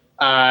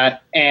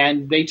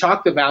 And they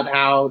talked about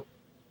how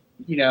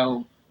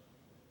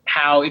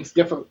it's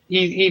different.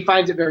 He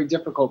finds it very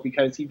difficult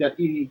because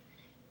he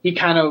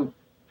kind of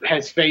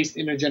has faced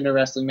intergender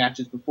wrestling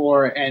matches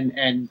before,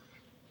 and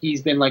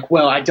he's been like,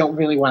 well, I don't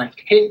really want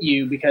to hit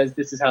you because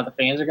this is how the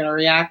fans are going to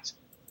react.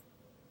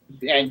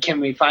 And can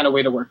we find a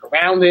way to work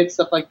around it,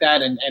 stuff like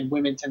that? And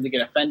women tend to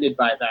get offended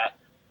by that.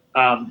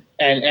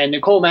 And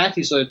Nicole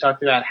Matthews sort of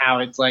talked about how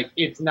it's like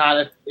it's not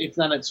a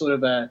sort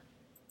of a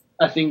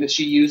thing that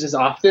she uses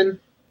often,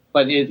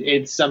 but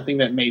it's something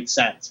that made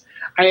sense.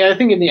 I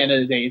think in the end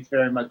of the day, it's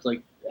very much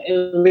like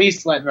at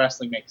least let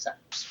wrestling make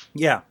sense.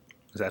 Yeah,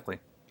 exactly.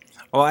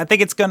 Well, I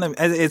think it's cool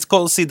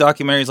to see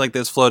documentaries like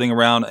this floating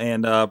around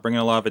and bringing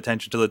a lot of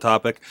attention to the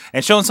topic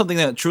and showing something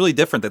that's truly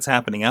different that's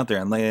happening out there.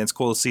 And it's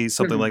cool to see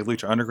something like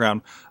Lucha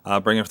Underground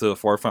bringing it to the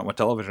forefront with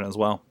television as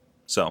well.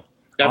 So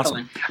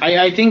definitely,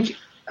 awesome.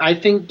 I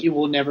think it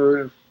will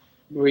never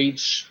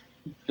reach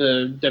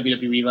the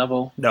WWE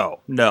level. No.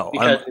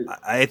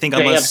 I think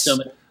they unless have so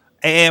many.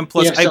 and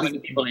plus, They have so many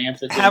people to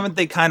answer to. haven't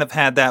they kind of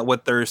had that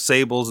with their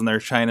Sables and their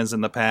Chinas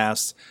in the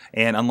past?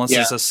 And unless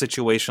it's a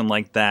situation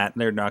like that,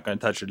 they're not going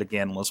to touch it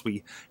again unless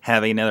we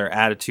have another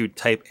Attitude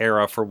type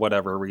era for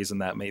whatever reason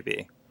that may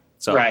be.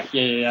 So Right,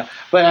 yeah.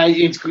 But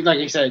it's like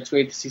I said, it's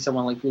great to see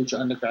someone like Lucha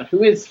Underground,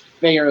 who is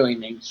fairly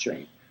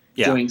mainstream,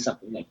 doing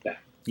something like that.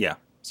 Yeah.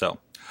 So,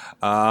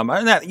 other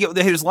than that,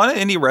 there's a lot of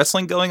indie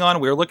wrestling going on.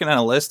 We were looking at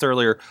a list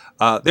earlier.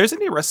 There's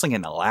indie wrestling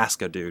in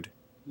Alaska, dude.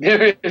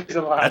 There is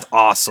a lot. That's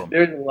awesome.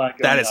 There's a lot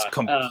going on. That is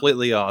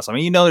completely awesome. I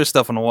mean, there's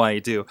stuff in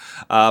Hawaii too,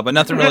 but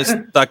nothing really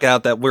stuck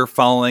out that we're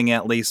following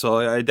at least. So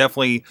I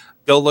definitely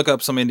go look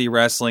up some indie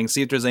wrestling,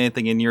 see if there's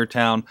anything in your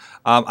town.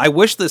 I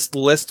wish this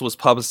list was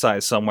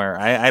publicized somewhere.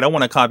 I don't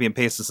want to copy and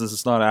paste this since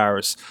it's not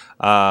ours.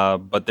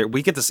 But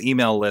we get this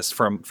email list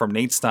from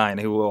Nate Stein,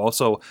 who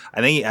also I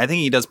think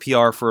he does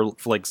PR for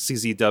like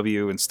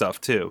CZW and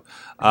stuff too.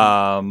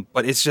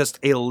 But it's just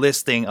a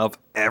listing of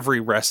every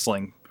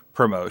wrestling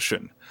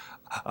promotion.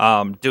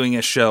 Doing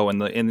a show in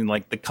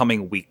the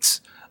coming weeks,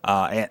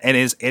 and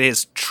it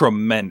is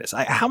tremendous.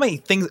 How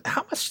much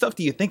stuff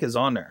do you think is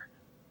on there?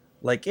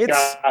 Like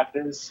it's God,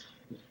 there's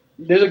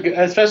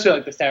especially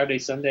like the Saturday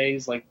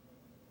Sundays, like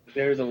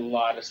there's a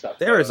lot of stuff.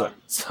 There is a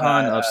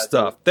ton of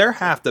stuff. There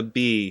have to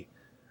be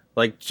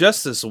like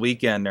just this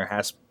weekend. There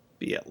has to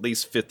be at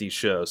least 50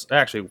 shows.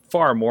 Actually,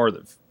 far more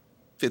than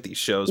 50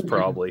 shows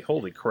probably.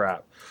 Holy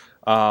crap!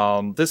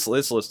 This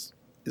list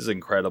is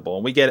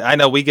incredible, and I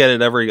know we get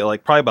it every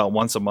probably about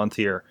once a month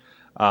here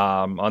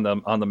on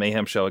the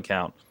Mayhem Show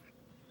account.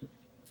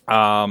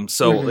 I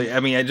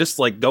mean, I just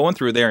like going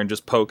through there and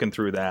just poking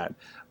through that.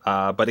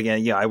 But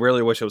again, I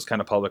really wish it was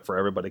kind of public for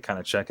everybody to kind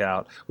of check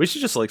out. We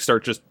should just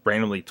start just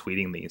randomly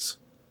tweeting these.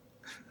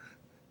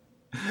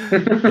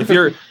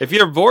 If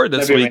you're bored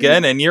this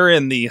weekend and you're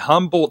in the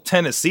Humboldt,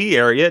 Tennessee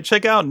area,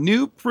 check out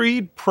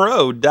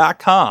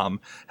newbreedpro.com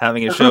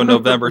having a show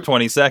November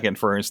 22nd,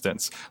 for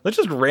instance. Let's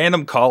just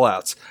random call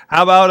outs.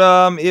 How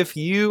about if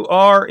you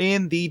are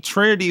in the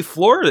Trinity,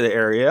 Florida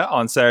area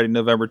on Saturday,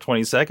 November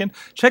 22nd,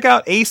 check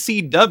out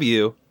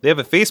ACW. They have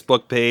a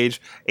Facebook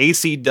page,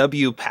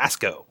 ACW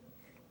Pasco,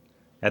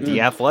 at the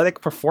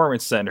Athletic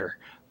Performance Center.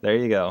 There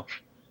you go.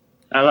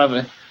 I love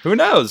it. Who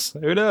knows?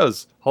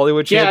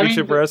 Hollywood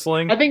Championship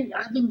Wrestling. I think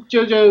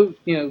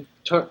JoJo,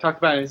 talked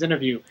about in his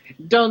interview.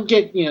 Don't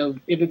get,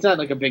 if it's not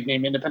like a big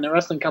name independent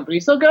wrestling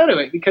company, still go to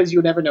it because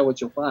you never know what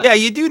you'll find. Yeah,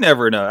 you do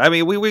never know. I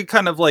mean, we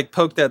kind of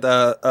poked at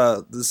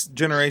this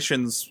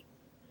generations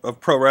of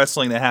pro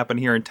wrestling that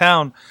happened here in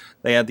town.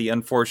 They had the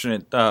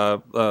unfortunate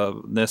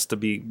ness to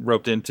be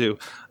roped into,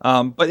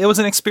 but it was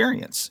an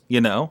experience,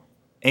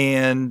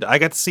 And I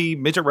got to see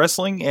midget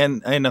wrestling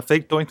and a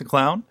fake Doink the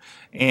Clown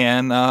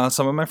and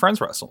some of my friends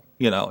wrestle.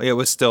 It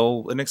was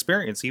still an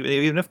experience.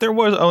 Even if there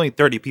was only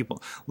 30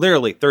 people,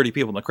 literally 30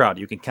 people in the crowd,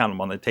 you can count them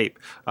on the tape.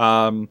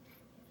 I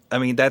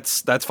mean,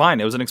 that's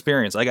fine. It was an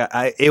experience.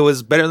 It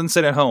was better than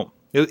sitting at home.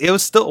 It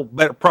was still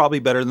probably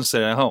better than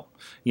sitting at home,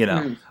 you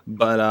know.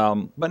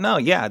 But no,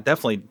 yeah,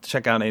 definitely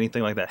check out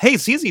anything like that. Hey,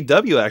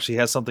 CZW actually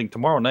has something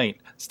tomorrow night.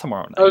 It's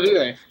tomorrow night. Oh, do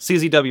they?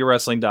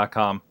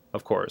 CZWWrestling.com,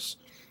 of course.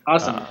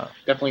 Awesome.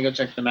 Definitely go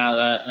check them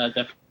out.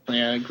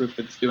 Definitely a group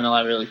that's doing a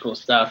lot of really cool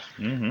stuff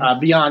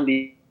beyond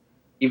the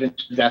even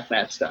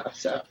deathmatch stuff.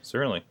 So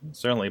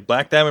certainly.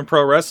 Black Diamond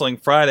Pro Wrestling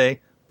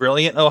Friday,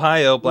 Brilliant,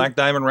 Ohio.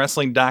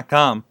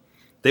 BlackDiamondWrestling.com.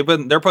 They're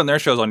putting their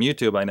shows on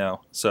YouTube, I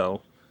know.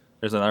 So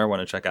there's another one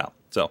to check out.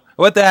 So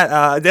with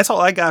that, that's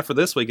all I got for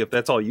this week. If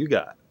that's all you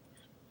got.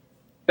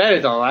 That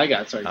is all I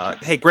got. Sorry.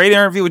 Hey, great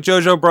interview with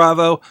Jojo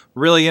Bravo.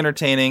 Really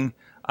entertaining.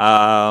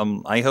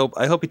 I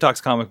hope he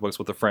talks comic books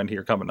with a friend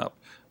here coming up.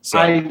 So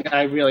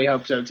I really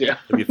hope so too. It'd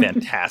be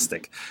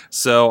fantastic.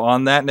 So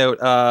on that note,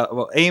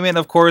 Eamon,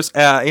 of course,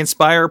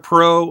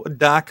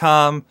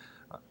 InspirePro.com.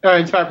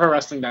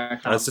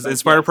 InspireProWrestling.com. It's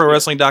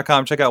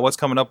InspireProWrestling.com. Check out what's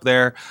coming up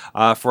there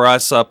for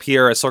us up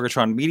here at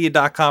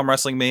SorgatronMedia.com,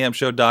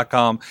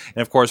 WrestlingMayhemShow.com,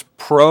 and of course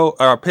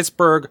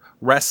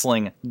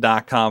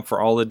PittsburghWrestling.com for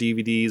all the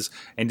DVDs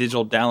and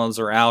digital downloads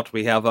are out.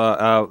 We have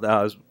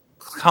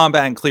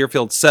Combat in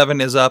Clearfield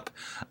 7 is up,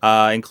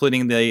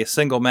 including the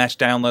single match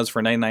downloads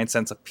for 99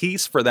 cents a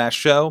piece for that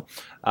show.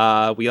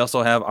 We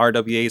also have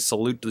RWA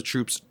Salute the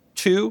Troops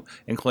 2,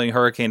 including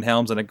Hurricane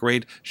Helms and a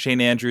great Shane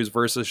Andrews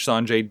versus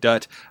Sanjay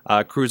Dutt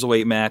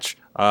cruiserweight match,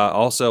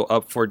 also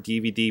up for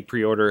DVD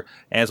pre-order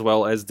as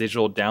well as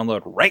digital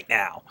download right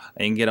now.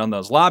 And you can get on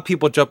those. A lot of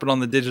people jumping on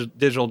the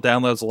digital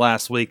downloads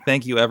last week.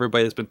 Thank you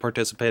everybody that's been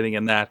participating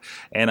in that,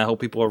 and I hope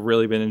people have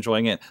really been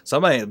enjoying it.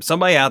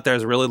 Somebody out there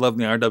is really loving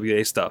the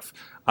RWA stuff.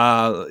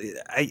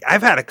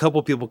 I've had a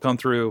couple people come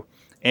through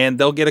and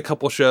they'll get a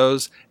couple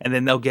shows and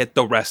then they'll get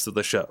the rest of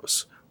the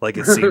shows. Like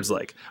it seems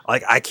like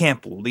I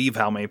can't believe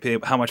how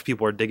much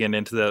people are digging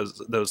into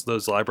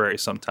those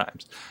libraries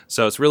sometimes.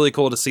 So it's really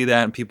cool to see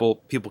that, and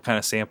people kind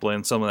of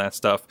sampling some of that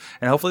stuff,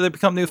 and hopefully they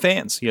become new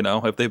fans. You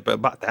know, if they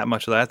bought that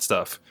much of that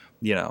stuff,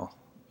 you know,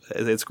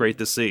 it's great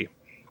to see.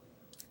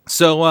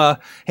 So,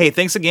 hey,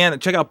 thanks again.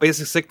 Check out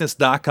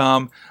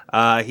BasicSickness.com.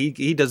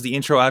 He does the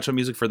intro, outro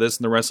music for this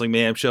and the Wrestling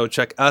Mayhem Show.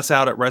 Check us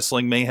out at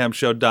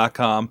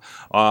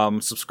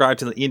WrestlingMayhemShow.com. Subscribe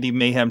to the Indie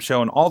Mayhem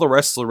Show and all the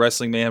rest of the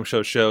Wrestling Mayhem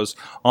Show shows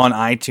on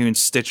iTunes,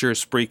 Stitcher,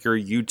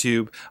 Spreaker,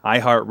 YouTube,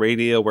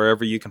 iHeartRadio,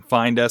 wherever you can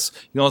find us.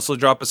 You can also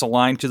drop us a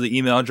line to the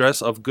email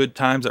address of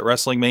goodtimes at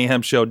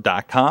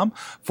WrestlingMayhemShow.com.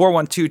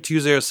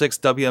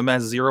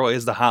 412-206-WMS0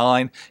 is the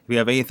hotline. If you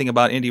have anything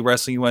about indie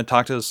wrestling you want to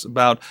talk to us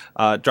about,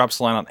 drop us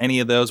a line on any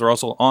of those. We're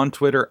also on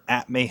Twitter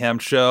at Mayhem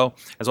Show,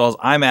 as well as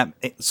I'm at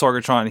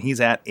Sorgatron and he's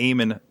at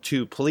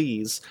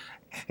Eamon2Please.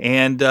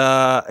 And you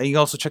can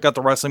also check out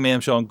the Wrestling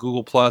Mayhem Show on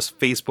Google+,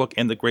 Facebook,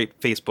 and the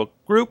great Facebook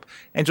group.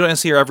 And join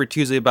us here every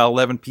Tuesday about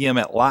 11 p.m.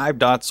 at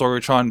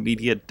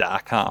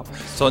live.sorgatronmedia.com.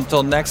 So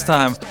until next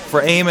time,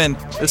 for Eamon,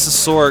 this is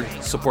Sorg.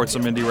 Support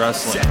some indie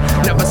wrestling.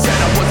 Never said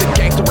I was a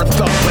gangster or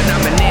thug, but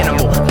I'm an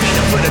animal.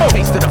 Beating for the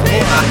taste of the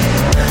floor.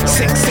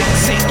 Sick,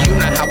 you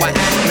know how I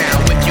act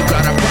now. If you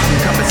got a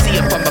problem, come and see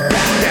if I'm a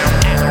back down.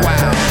 Act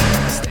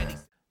wild.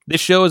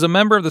 This show is a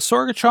member of the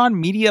Sorgatron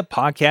Media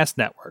Podcast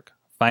Network.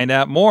 Find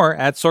out more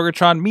at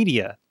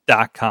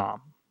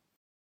SorgatronMedia.com.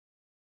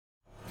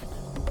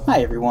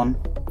 Hi everyone.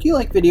 Do you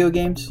like video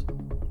games?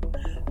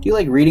 Do you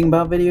like reading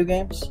about video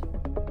games?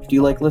 Do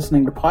you like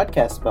listening to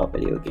podcasts about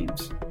video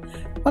games?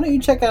 Why don't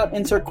you check out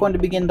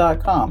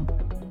InsertCoinToBegin.com?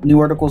 New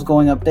articles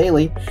going up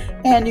daily,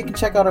 and you can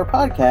check out our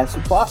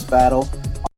podcast, Boss Battle,